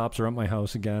 fuck, the cops are at my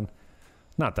house again.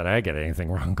 Not that I get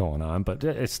anything wrong going on, but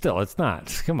it's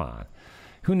not. Come on.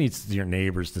 Who needs your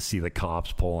neighbors to see the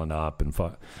cops pulling up and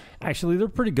fuck? Actually, they're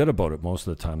pretty good about it most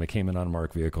of the time. They came in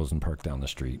unmarked vehicles and parked down the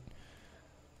street.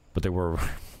 But they were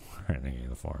wearing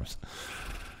uniforms.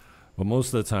 But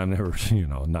most of the time, they were,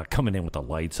 not coming in with the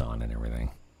lights on and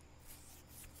everything.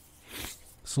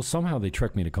 So somehow they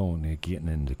tricked me to getting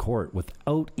into court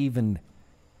without even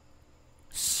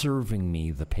serving me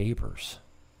the papers.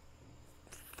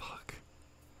 Fuck.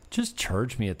 Just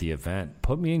charge me at the event.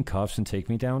 Put me in cuffs and take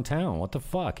me downtown. What the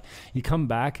fuck? You come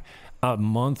back a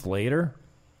month later?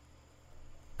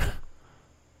 Fuck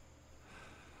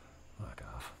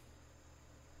off.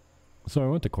 So I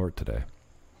went to court today.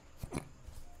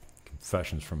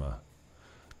 Confessions from a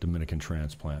Dominican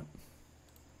transplant.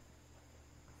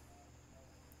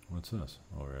 What's this?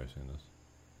 Oh, I've seen this.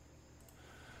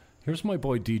 Here's my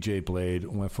boy DJ Blade.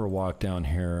 Went for a walk down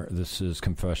here. This is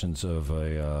Confessions of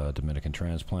a Dominican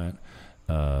transplant.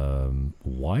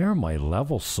 Why are my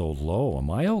levels so low? Am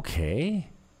I okay?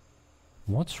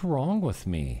 What's wrong with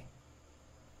me?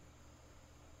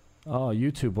 Oh,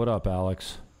 YouTube. What up,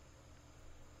 Alex?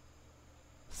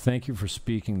 Thank you for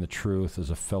speaking the truth as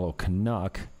a fellow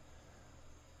Canuck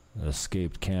that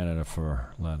escaped Canada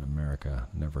for Latin America.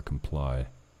 Never complied.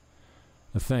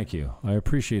 Thank you. I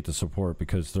appreciate the support,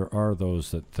 because there are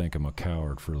those that think I'm a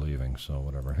coward for leaving, so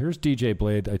whatever. Here's DJ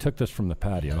Blade. I took this from the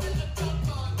patio.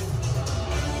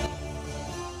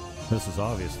 This is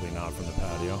obviously not from the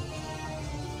patio.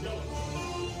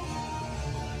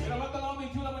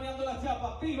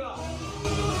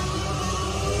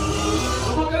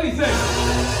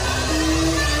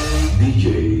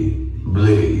 DJ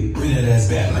Blade. Bring that ass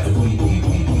back like a boom, boom,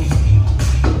 boom, boom.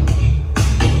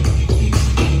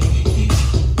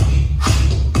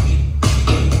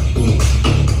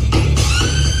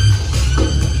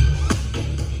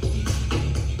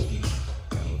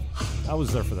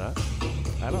 was there for that.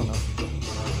 I don't know.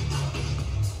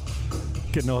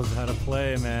 Kid knows how to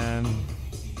play, man.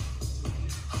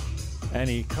 And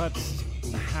he cuts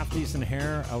half-decent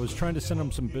hair. I was trying to send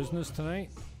him some business tonight.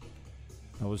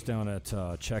 I was down at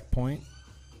Checkpoint.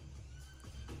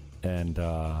 And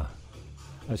I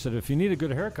said, if you need a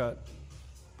good haircut,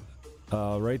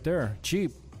 right there,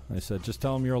 cheap. I said, just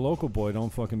tell him you're a local boy.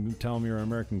 Don't fucking tell him you're an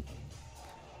American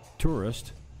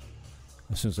tourist.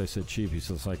 As soon as I said cheap, he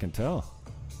says, I can tell.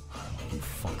 You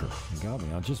fucker. You got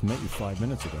me. I just met you 5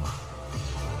 minutes ago.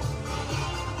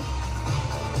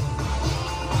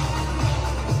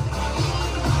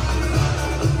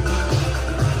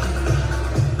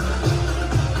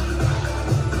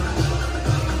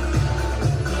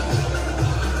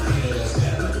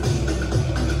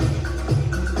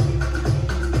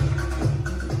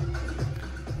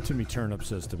 Timmy Turnip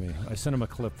says to me, I sent him a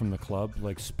clip from the club,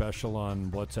 like special on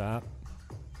WhatsApp.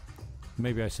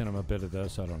 Maybe I sent him a bit of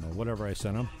this, I don't know. Whatever I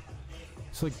sent him.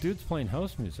 It's like, dude's playing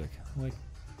house music. I'm like,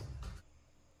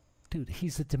 dude,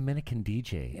 he's a Dominican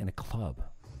DJ in a club.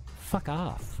 Fuck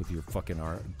off with your fucking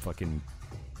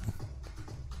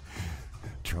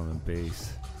drum and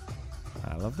bass.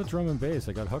 I love the drum and bass.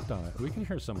 I got hooked on it. We can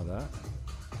hear some of that.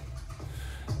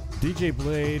 DJ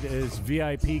Blade is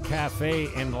VIP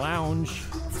Cafe and Lounge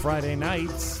Friday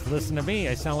nights. Listen to me.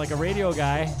 I sound like a radio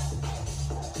guy.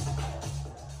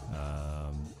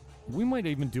 We might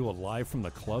even do a live from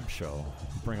the club show.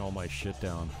 Bring all my shit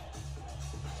down.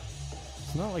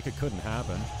 It's not like it couldn't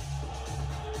happen.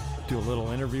 Do a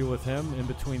little interview with him in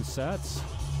between sets.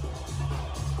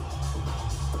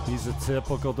 He's a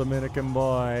typical Dominican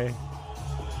boy.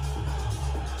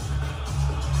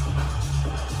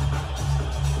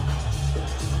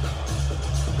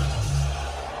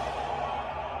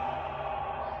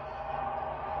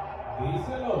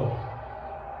 Díselo.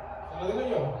 Se lo digo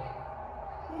yo.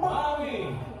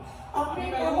 Mami, a mí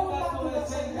me gusta tu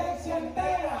descendencia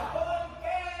entera. ¿Por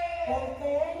qué? Porque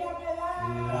ella me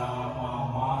da la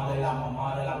mamá de la mamá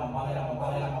de la mamá de la mamá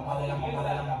de la mamá de la mamá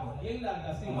de la mamá. Bien larga,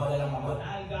 así. Mamá de la mamá.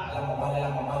 La mamá de la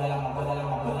mamá de la mamá de la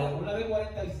mamá de la mamá. Una de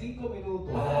 45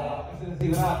 minutos. Que se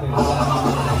deshidrate.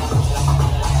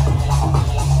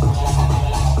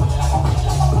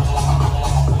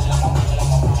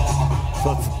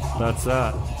 That's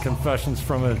that. Confessions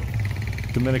from a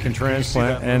Dominican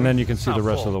transplant, and then you can see the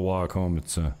rest of the walk home.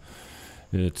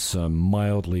 It's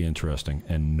mildly interesting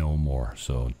and no more.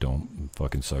 So don't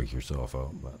fucking suck yourself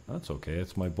out. But that's okay.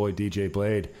 It's my boy DJ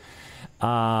Blade.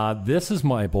 This is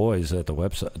my boys at the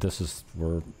website. This is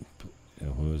where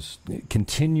who's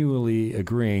continually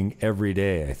agreeing every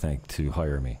day, I think, to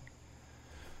hire me.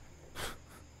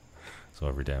 So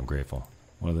every day I'm grateful.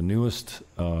 One of the newest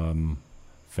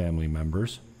family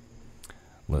members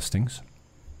listings.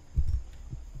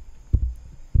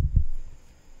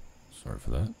 Sorry for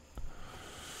that.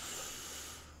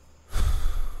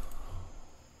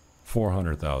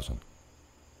 400,000.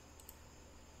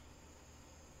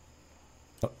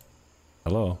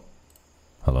 Hello?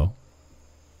 Hello?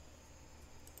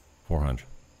 400.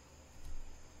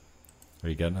 Are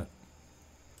you getting it?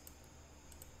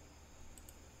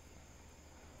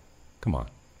 Come on.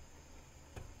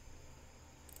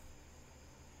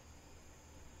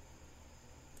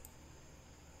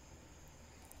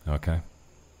 Okay.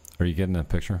 Are you getting that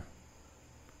picture?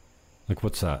 Like,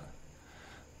 what's that?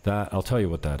 That, I'll tell you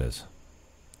what that is.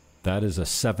 That is a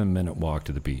 7-minute walk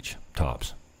to the beach,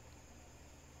 tops.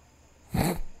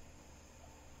 What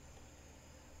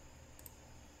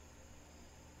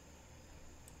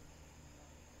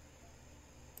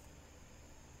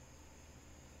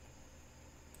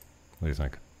do you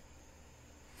think?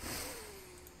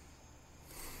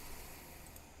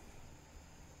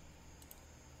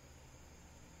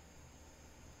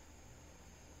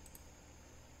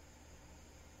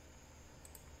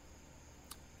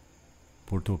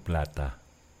 Puerto Plata.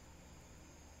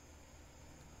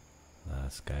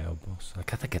 Las Cayos. I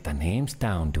gotta get the names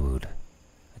down, dude.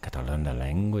 I gotta learn the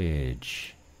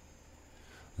language.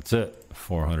 That's it.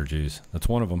 400 G's. That's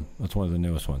one of them. That's one of the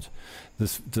newest ones.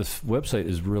 This website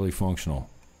is really functional.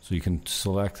 So you can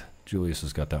select. Julius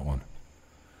has got that one.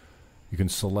 You can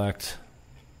select.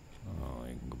 Oh,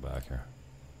 you can go back here.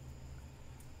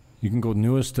 You can go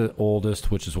newest to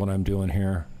oldest, which is what I'm doing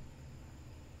here.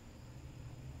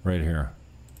 Right here.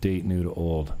 Date new to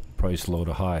old. Price low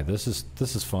to high. This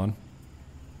is fun.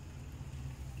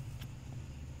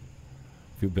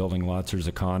 If you're building lots, there's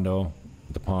a condo.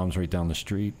 The Palms right down the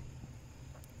street.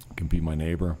 Can be my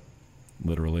neighbor,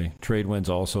 literally. Trade winds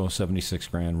also 76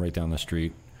 grand right down the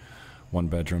street. 1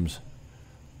 bedrooms.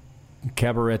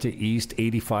 Cabaretta East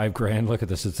 85 grand. Look at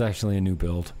this. It's actually a new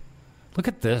build. Look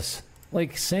at this.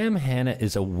 Like, Sam Hanna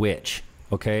is a witch,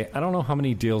 okay? I don't know how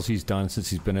many deals he's done since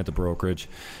he's been at the brokerage.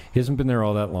 He hasn't been there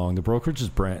all that long. The brokerage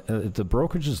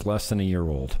is less than a year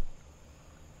old.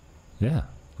 Yeah,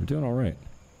 they're doing all right.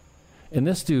 And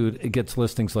this dude gets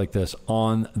listings like this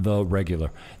on the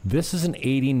regular. This is an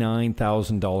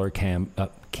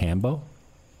 $89,000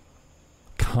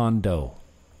 condo.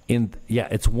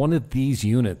 It's one of these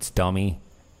units, dummy.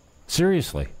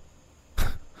 Seriously.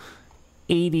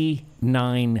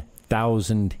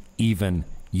 89,000 even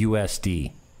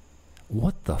USD.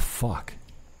 What the fuck?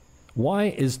 Why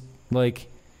is,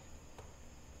 like...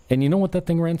 And you know what that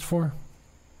thing rents for?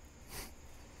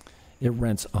 It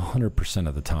rents 100%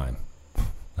 of the time.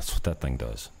 That's what that thing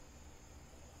does.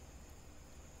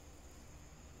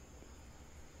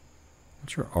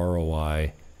 What's your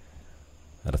ROI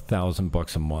at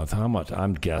 $1,000 a month? How much?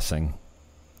 I'm guessing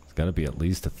it's got to be at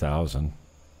least 1,000.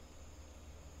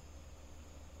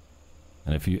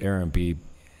 And if you Airbnb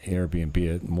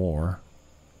it more,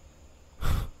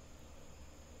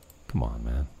 come on,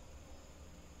 man.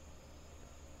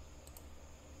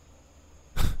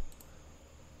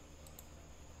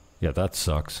 Yeah, that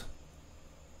sucks.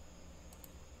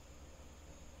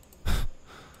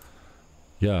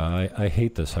 Yeah, I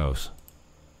hate this house.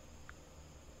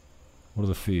 What are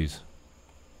the fees?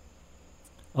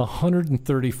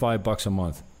 $135 a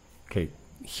month. Okay,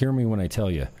 hear me when I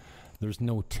tell you. There's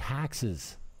no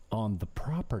taxes on the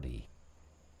property.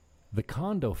 The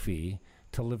condo fee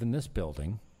to live in this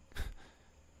building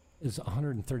is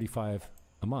 $135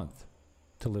 a month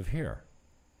to live here.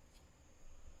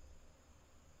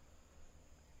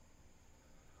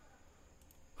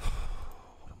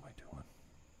 What am I doing?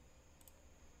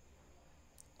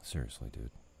 Seriously, dude.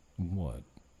 What?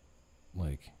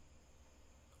 Like,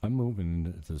 I'm moving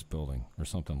into this building or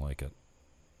something like it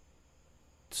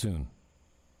soon.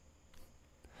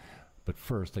 But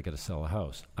first, I got to sell a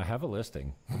house. I have a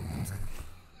listing.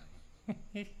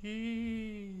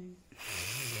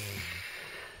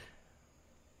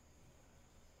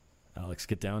 Alex,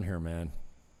 get down here, man.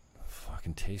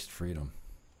 Fucking taste freedom.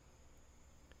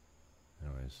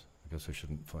 Anyways, I guess I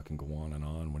shouldn't fucking go on and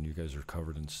on when you guys are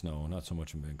covered in snow. Not so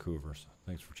much in Vancouver. So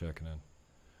thanks for checking in.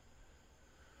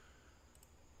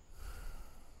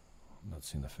 I'm not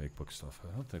seeing the fake book stuff.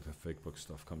 I don't think the fake book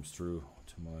stuff comes through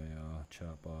to my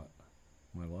chat bot.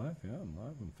 Am I live? Yeah, I'm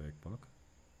live on Facebook.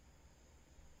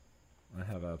 I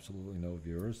have absolutely no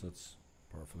viewers. That's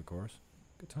par for the course.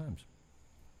 Good times.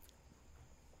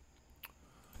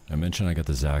 I mentioned I got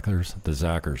the Zackers. The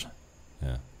Zackers.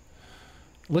 Yeah.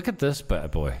 Look at this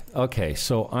bad boy. Okay,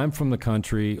 so I'm from the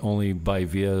country only by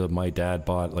via my dad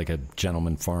bought like a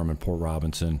gentleman farm in Port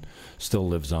Robinson. Still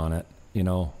lives on it. You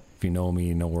know, if you know me,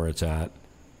 you know where it's at.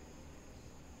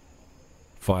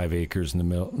 5 acres in the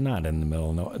middle. Not in the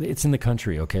middle, no. It's in the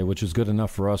country, okay, which is good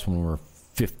enough for us when we were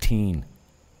 15.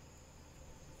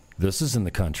 This is in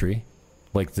the country,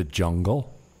 like the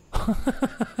jungle.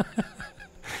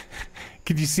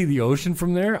 Could you see the ocean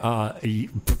from there?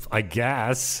 I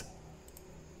guess.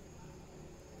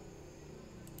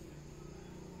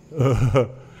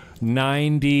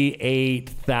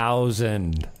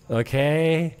 98,000.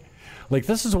 Okay? Like,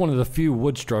 this is one of the few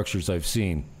wood structures I've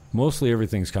seen. Mostly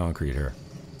everything's concrete here.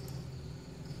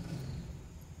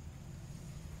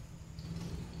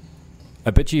 I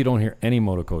bet you don't hear any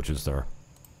motor coaches there.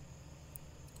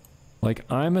 Like,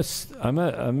 I'm a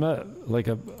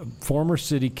former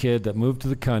city kid that moved to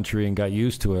the country and got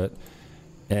used to it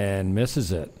and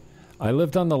misses it. I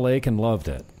lived on the lake and loved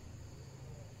it.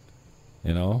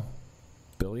 You know?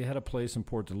 Billy had a place in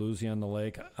Port Dalhousie on the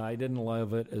lake. I didn't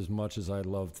love it as much as I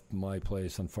loved my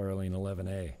place on Fire Lane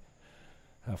 11A.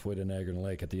 Halfway to Niagara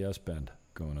Lake at the S-Bend,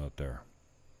 going out there.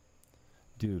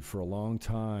 Dude, for a long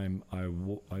time,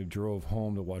 I drove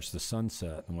home to watch the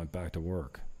sunset and went back to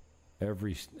work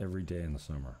every day in the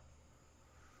summer.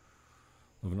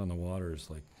 Living on the water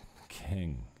is like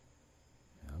king.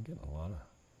 Yeah, I'm getting a lot of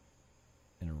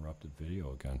interrupted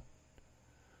video again.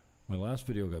 My last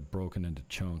video got broken into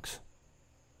chunks.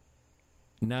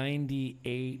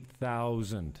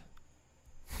 98,000.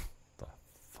 The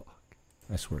fuck?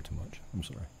 I swear too much. I'm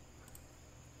sorry.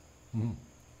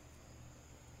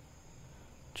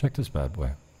 Check this bad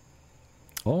boy.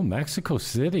 Oh, Mexico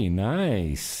City.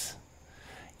 Nice.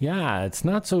 Yeah, it's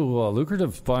not so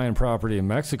lucrative buying property in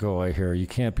Mexico, I hear. You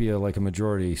can't be a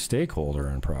majority stakeholder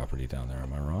in property down there.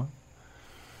 Am I wrong?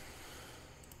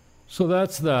 So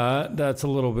that's that. That's a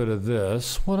little bit of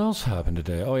this. What else happened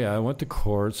today? Oh, yeah, I went to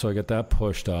court, so I got that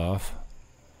pushed off.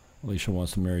 Alicia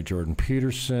wants to marry Jordan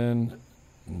Peterson.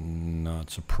 Not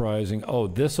surprising. Oh,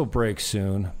 this will break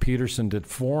soon. Peterson did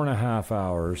 4.5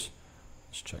 hours.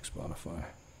 Let's check Spotify.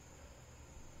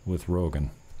 with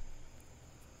Rogan.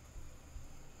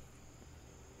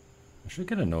 I should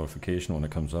get a notification when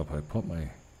it comes up. I put my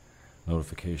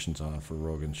notifications on for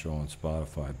Rogan's show on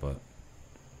Spotify, but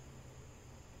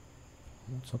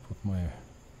what's up with my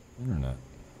internet?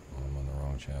 Oh, I'm on the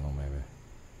wrong channel, maybe.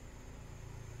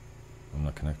 I'm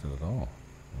not connected at all.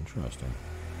 Interesting.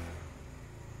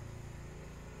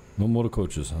 No motor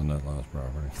coaches on that last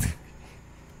property.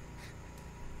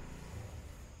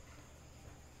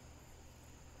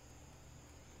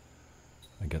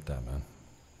 I get that, man.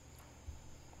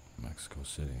 Mexico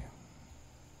City.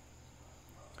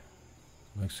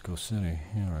 Mexico City,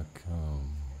 here I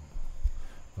come.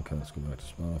 Okay, let's go back to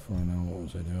Spotify now. What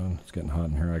was I doing? It's getting hot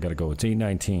in here. I gotta go. It's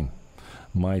 8:19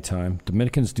 my time.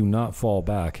 Dominicans do not fall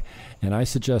back. And I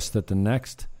suggest that the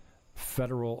next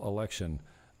federal election,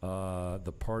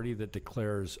 the party that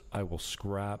declares I will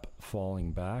scrap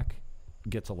falling back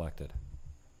gets elected.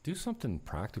 Do something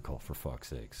practical, for fuck's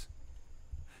sakes.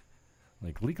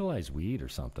 Like legalize weed or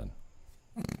something.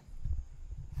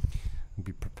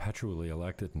 Be perpetually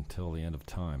elected until the end of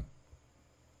time.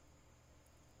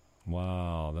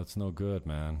 Wow, that's no good,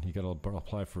 man. You got to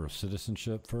apply for a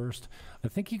citizenship first. I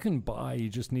think you can buy, you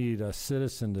just need a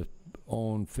citizen to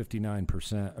own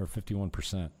 59% or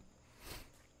 51%.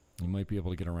 You might be able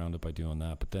to get around it by doing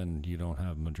that, but then you don't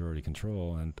have majority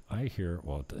control. And I hear,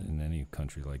 well, in any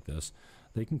country like this,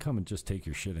 they can come and just take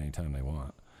your shit anytime they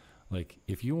want. Like,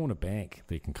 if you own a bank,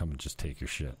 they can come and just take your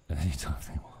shit anytime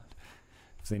they want.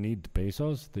 If they need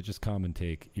pesos, they just come and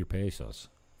take your pesos.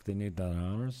 If they need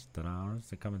dollars,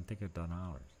 they come and take your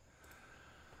dollars.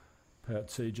 Pat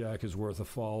Sajak is worth a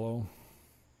follow.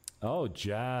 Oh,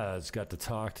 Jazz got to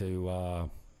talk to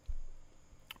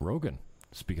Rogan.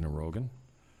 Speaking of Rogan.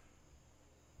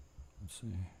 Let's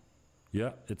see.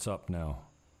 Yeah, it's up now.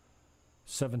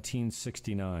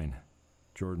 1769,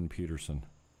 Jordan Peterson.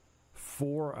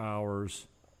 4 hours,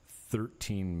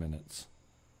 13 minutes.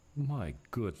 My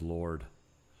good Lord.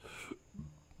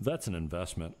 That's an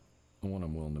investment, one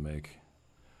I'm willing to make.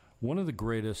 One of the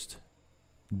greatest,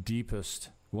 deepest,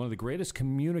 one of the greatest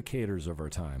communicators of our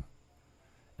time,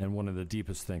 and one of the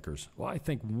deepest thinkers. Well, I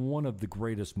think one of the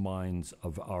greatest minds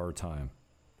of our time.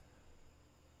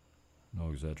 No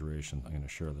exaggeration. I'm going to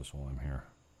share this while I'm here.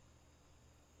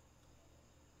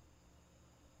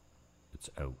 It's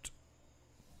out.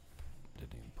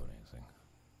 Didn't even put anything.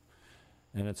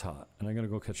 And it's hot. And I'm going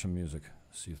to go catch some music.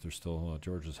 See if there's still...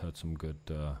 George has had some good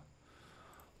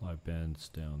live bands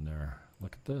down there.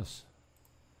 Look at this.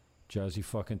 Jazzy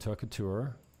fucking took a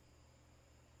tour.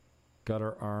 Got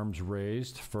her arms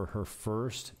raised for her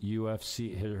first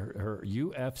UFC... Her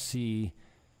UFC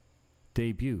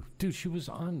debut. Dude, she was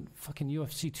on fucking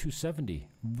UFC 270.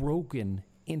 Rogan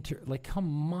Like,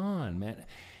 come on, man.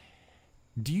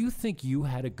 Do you think you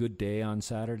had a good day on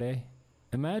Saturday?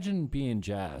 Imagine being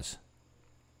Jazz.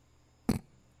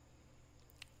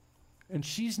 And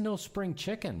she's no spring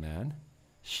chicken, man.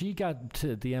 She got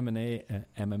to the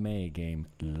MMA game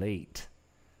late.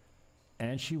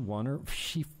 And she won her.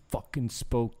 She fucking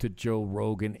spoke to Joe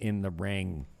Rogan in the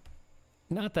ring.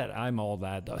 Not that I'm all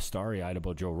that starry-eyed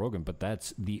about Joe Rogan, but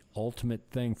that's the ultimate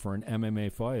thing for an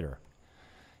MMA fighter.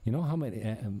 You know how many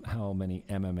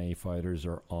MMA fighters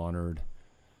are honored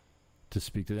to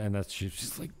speak to, and that's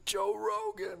she's like Joe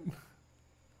Rogan.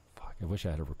 Fuck, I wish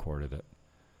I had recorded it.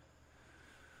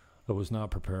 I was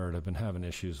not prepared. I've been having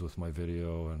issues with my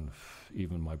video and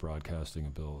even my broadcasting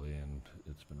ability, and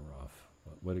it's been rough.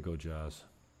 But way to go, Jazz.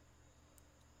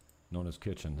 Known as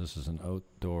Kitchen. This is an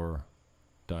outdoor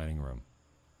dining room.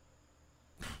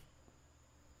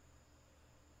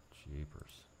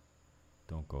 Jeepers.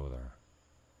 Don't go there.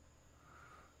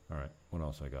 All right, what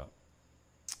else I got?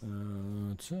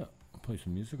 That's it. I'll play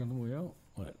some music on the way out.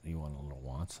 What, you want a little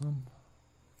want some?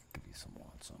 Give you some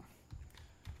want some.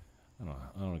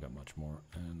 I don't got much more,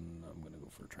 and I'm going to go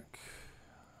for a drink.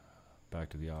 Back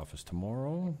to the office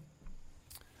tomorrow.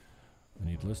 I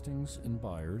need listings and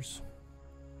buyers.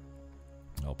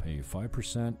 I'll pay you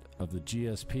 5% of the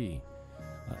GSP.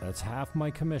 That's half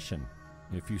my commission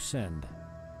if you send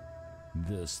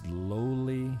this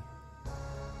lowly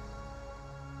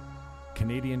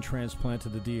Canadian transplant to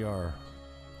the DR.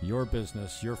 Your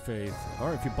business, your faith.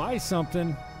 Or if you buy something,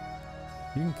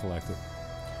 you can collect it.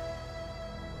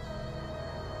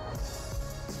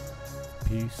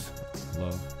 Peace,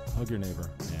 love, hug your neighbor,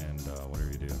 and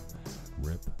whatever you do,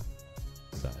 rip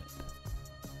that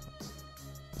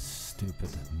stupid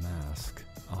mask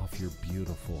off your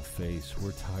beautiful face.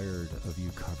 We're tired of you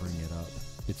covering it up.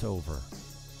 It's over.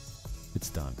 It's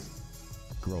done.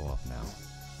 Grow up now.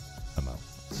 I'm out.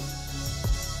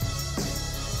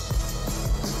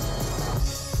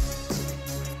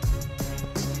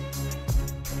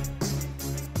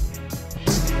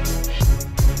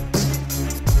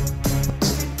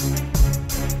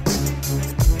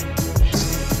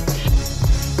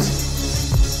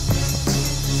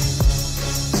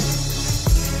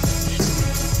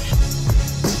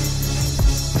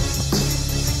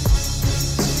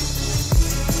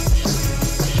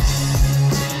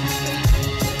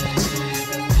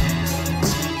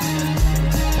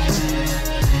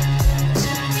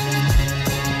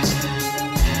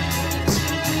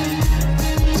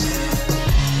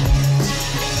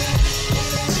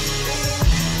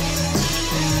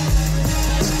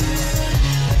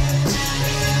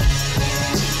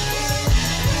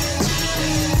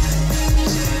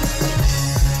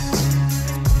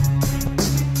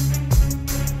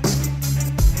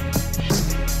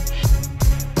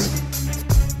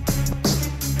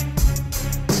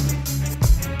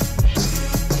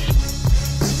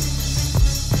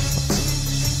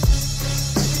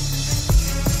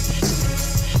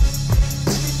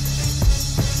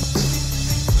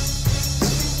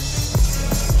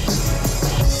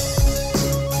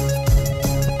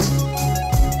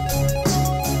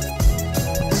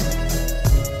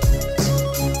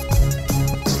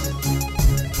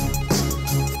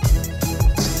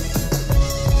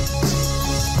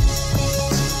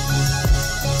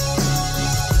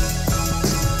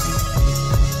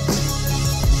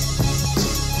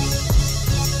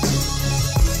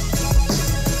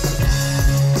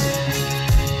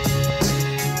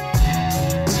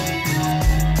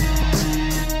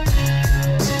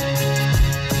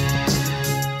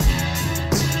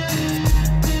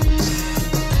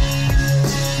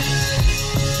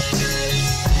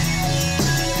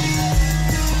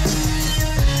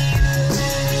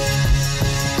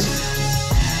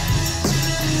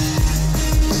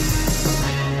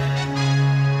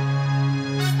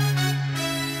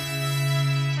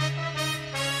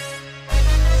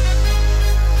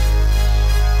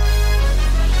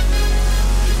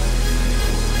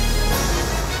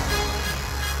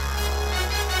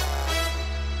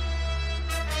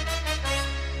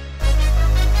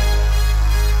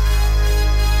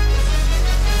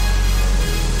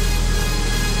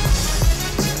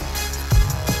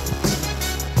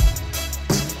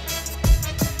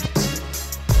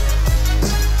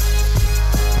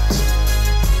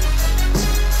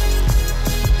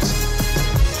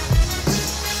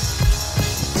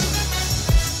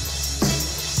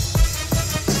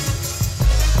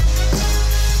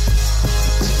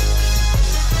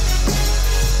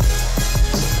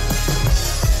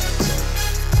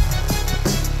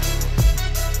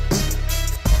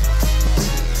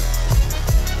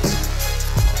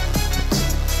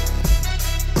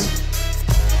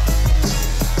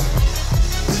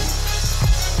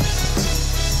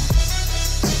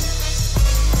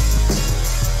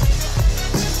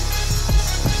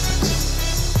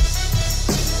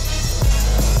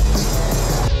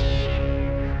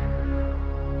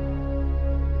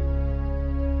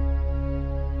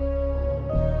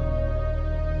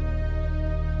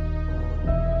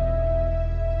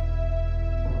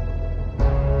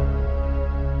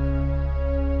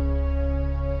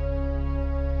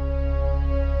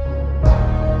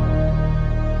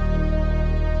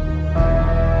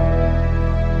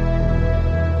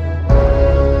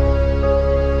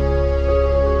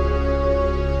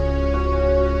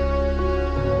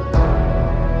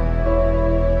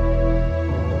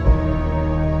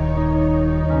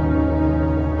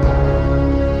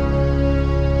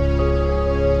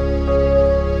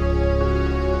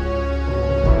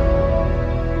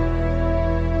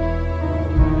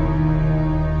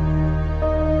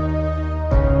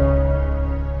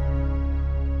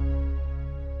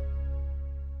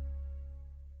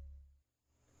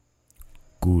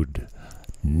 Good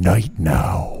night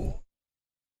now.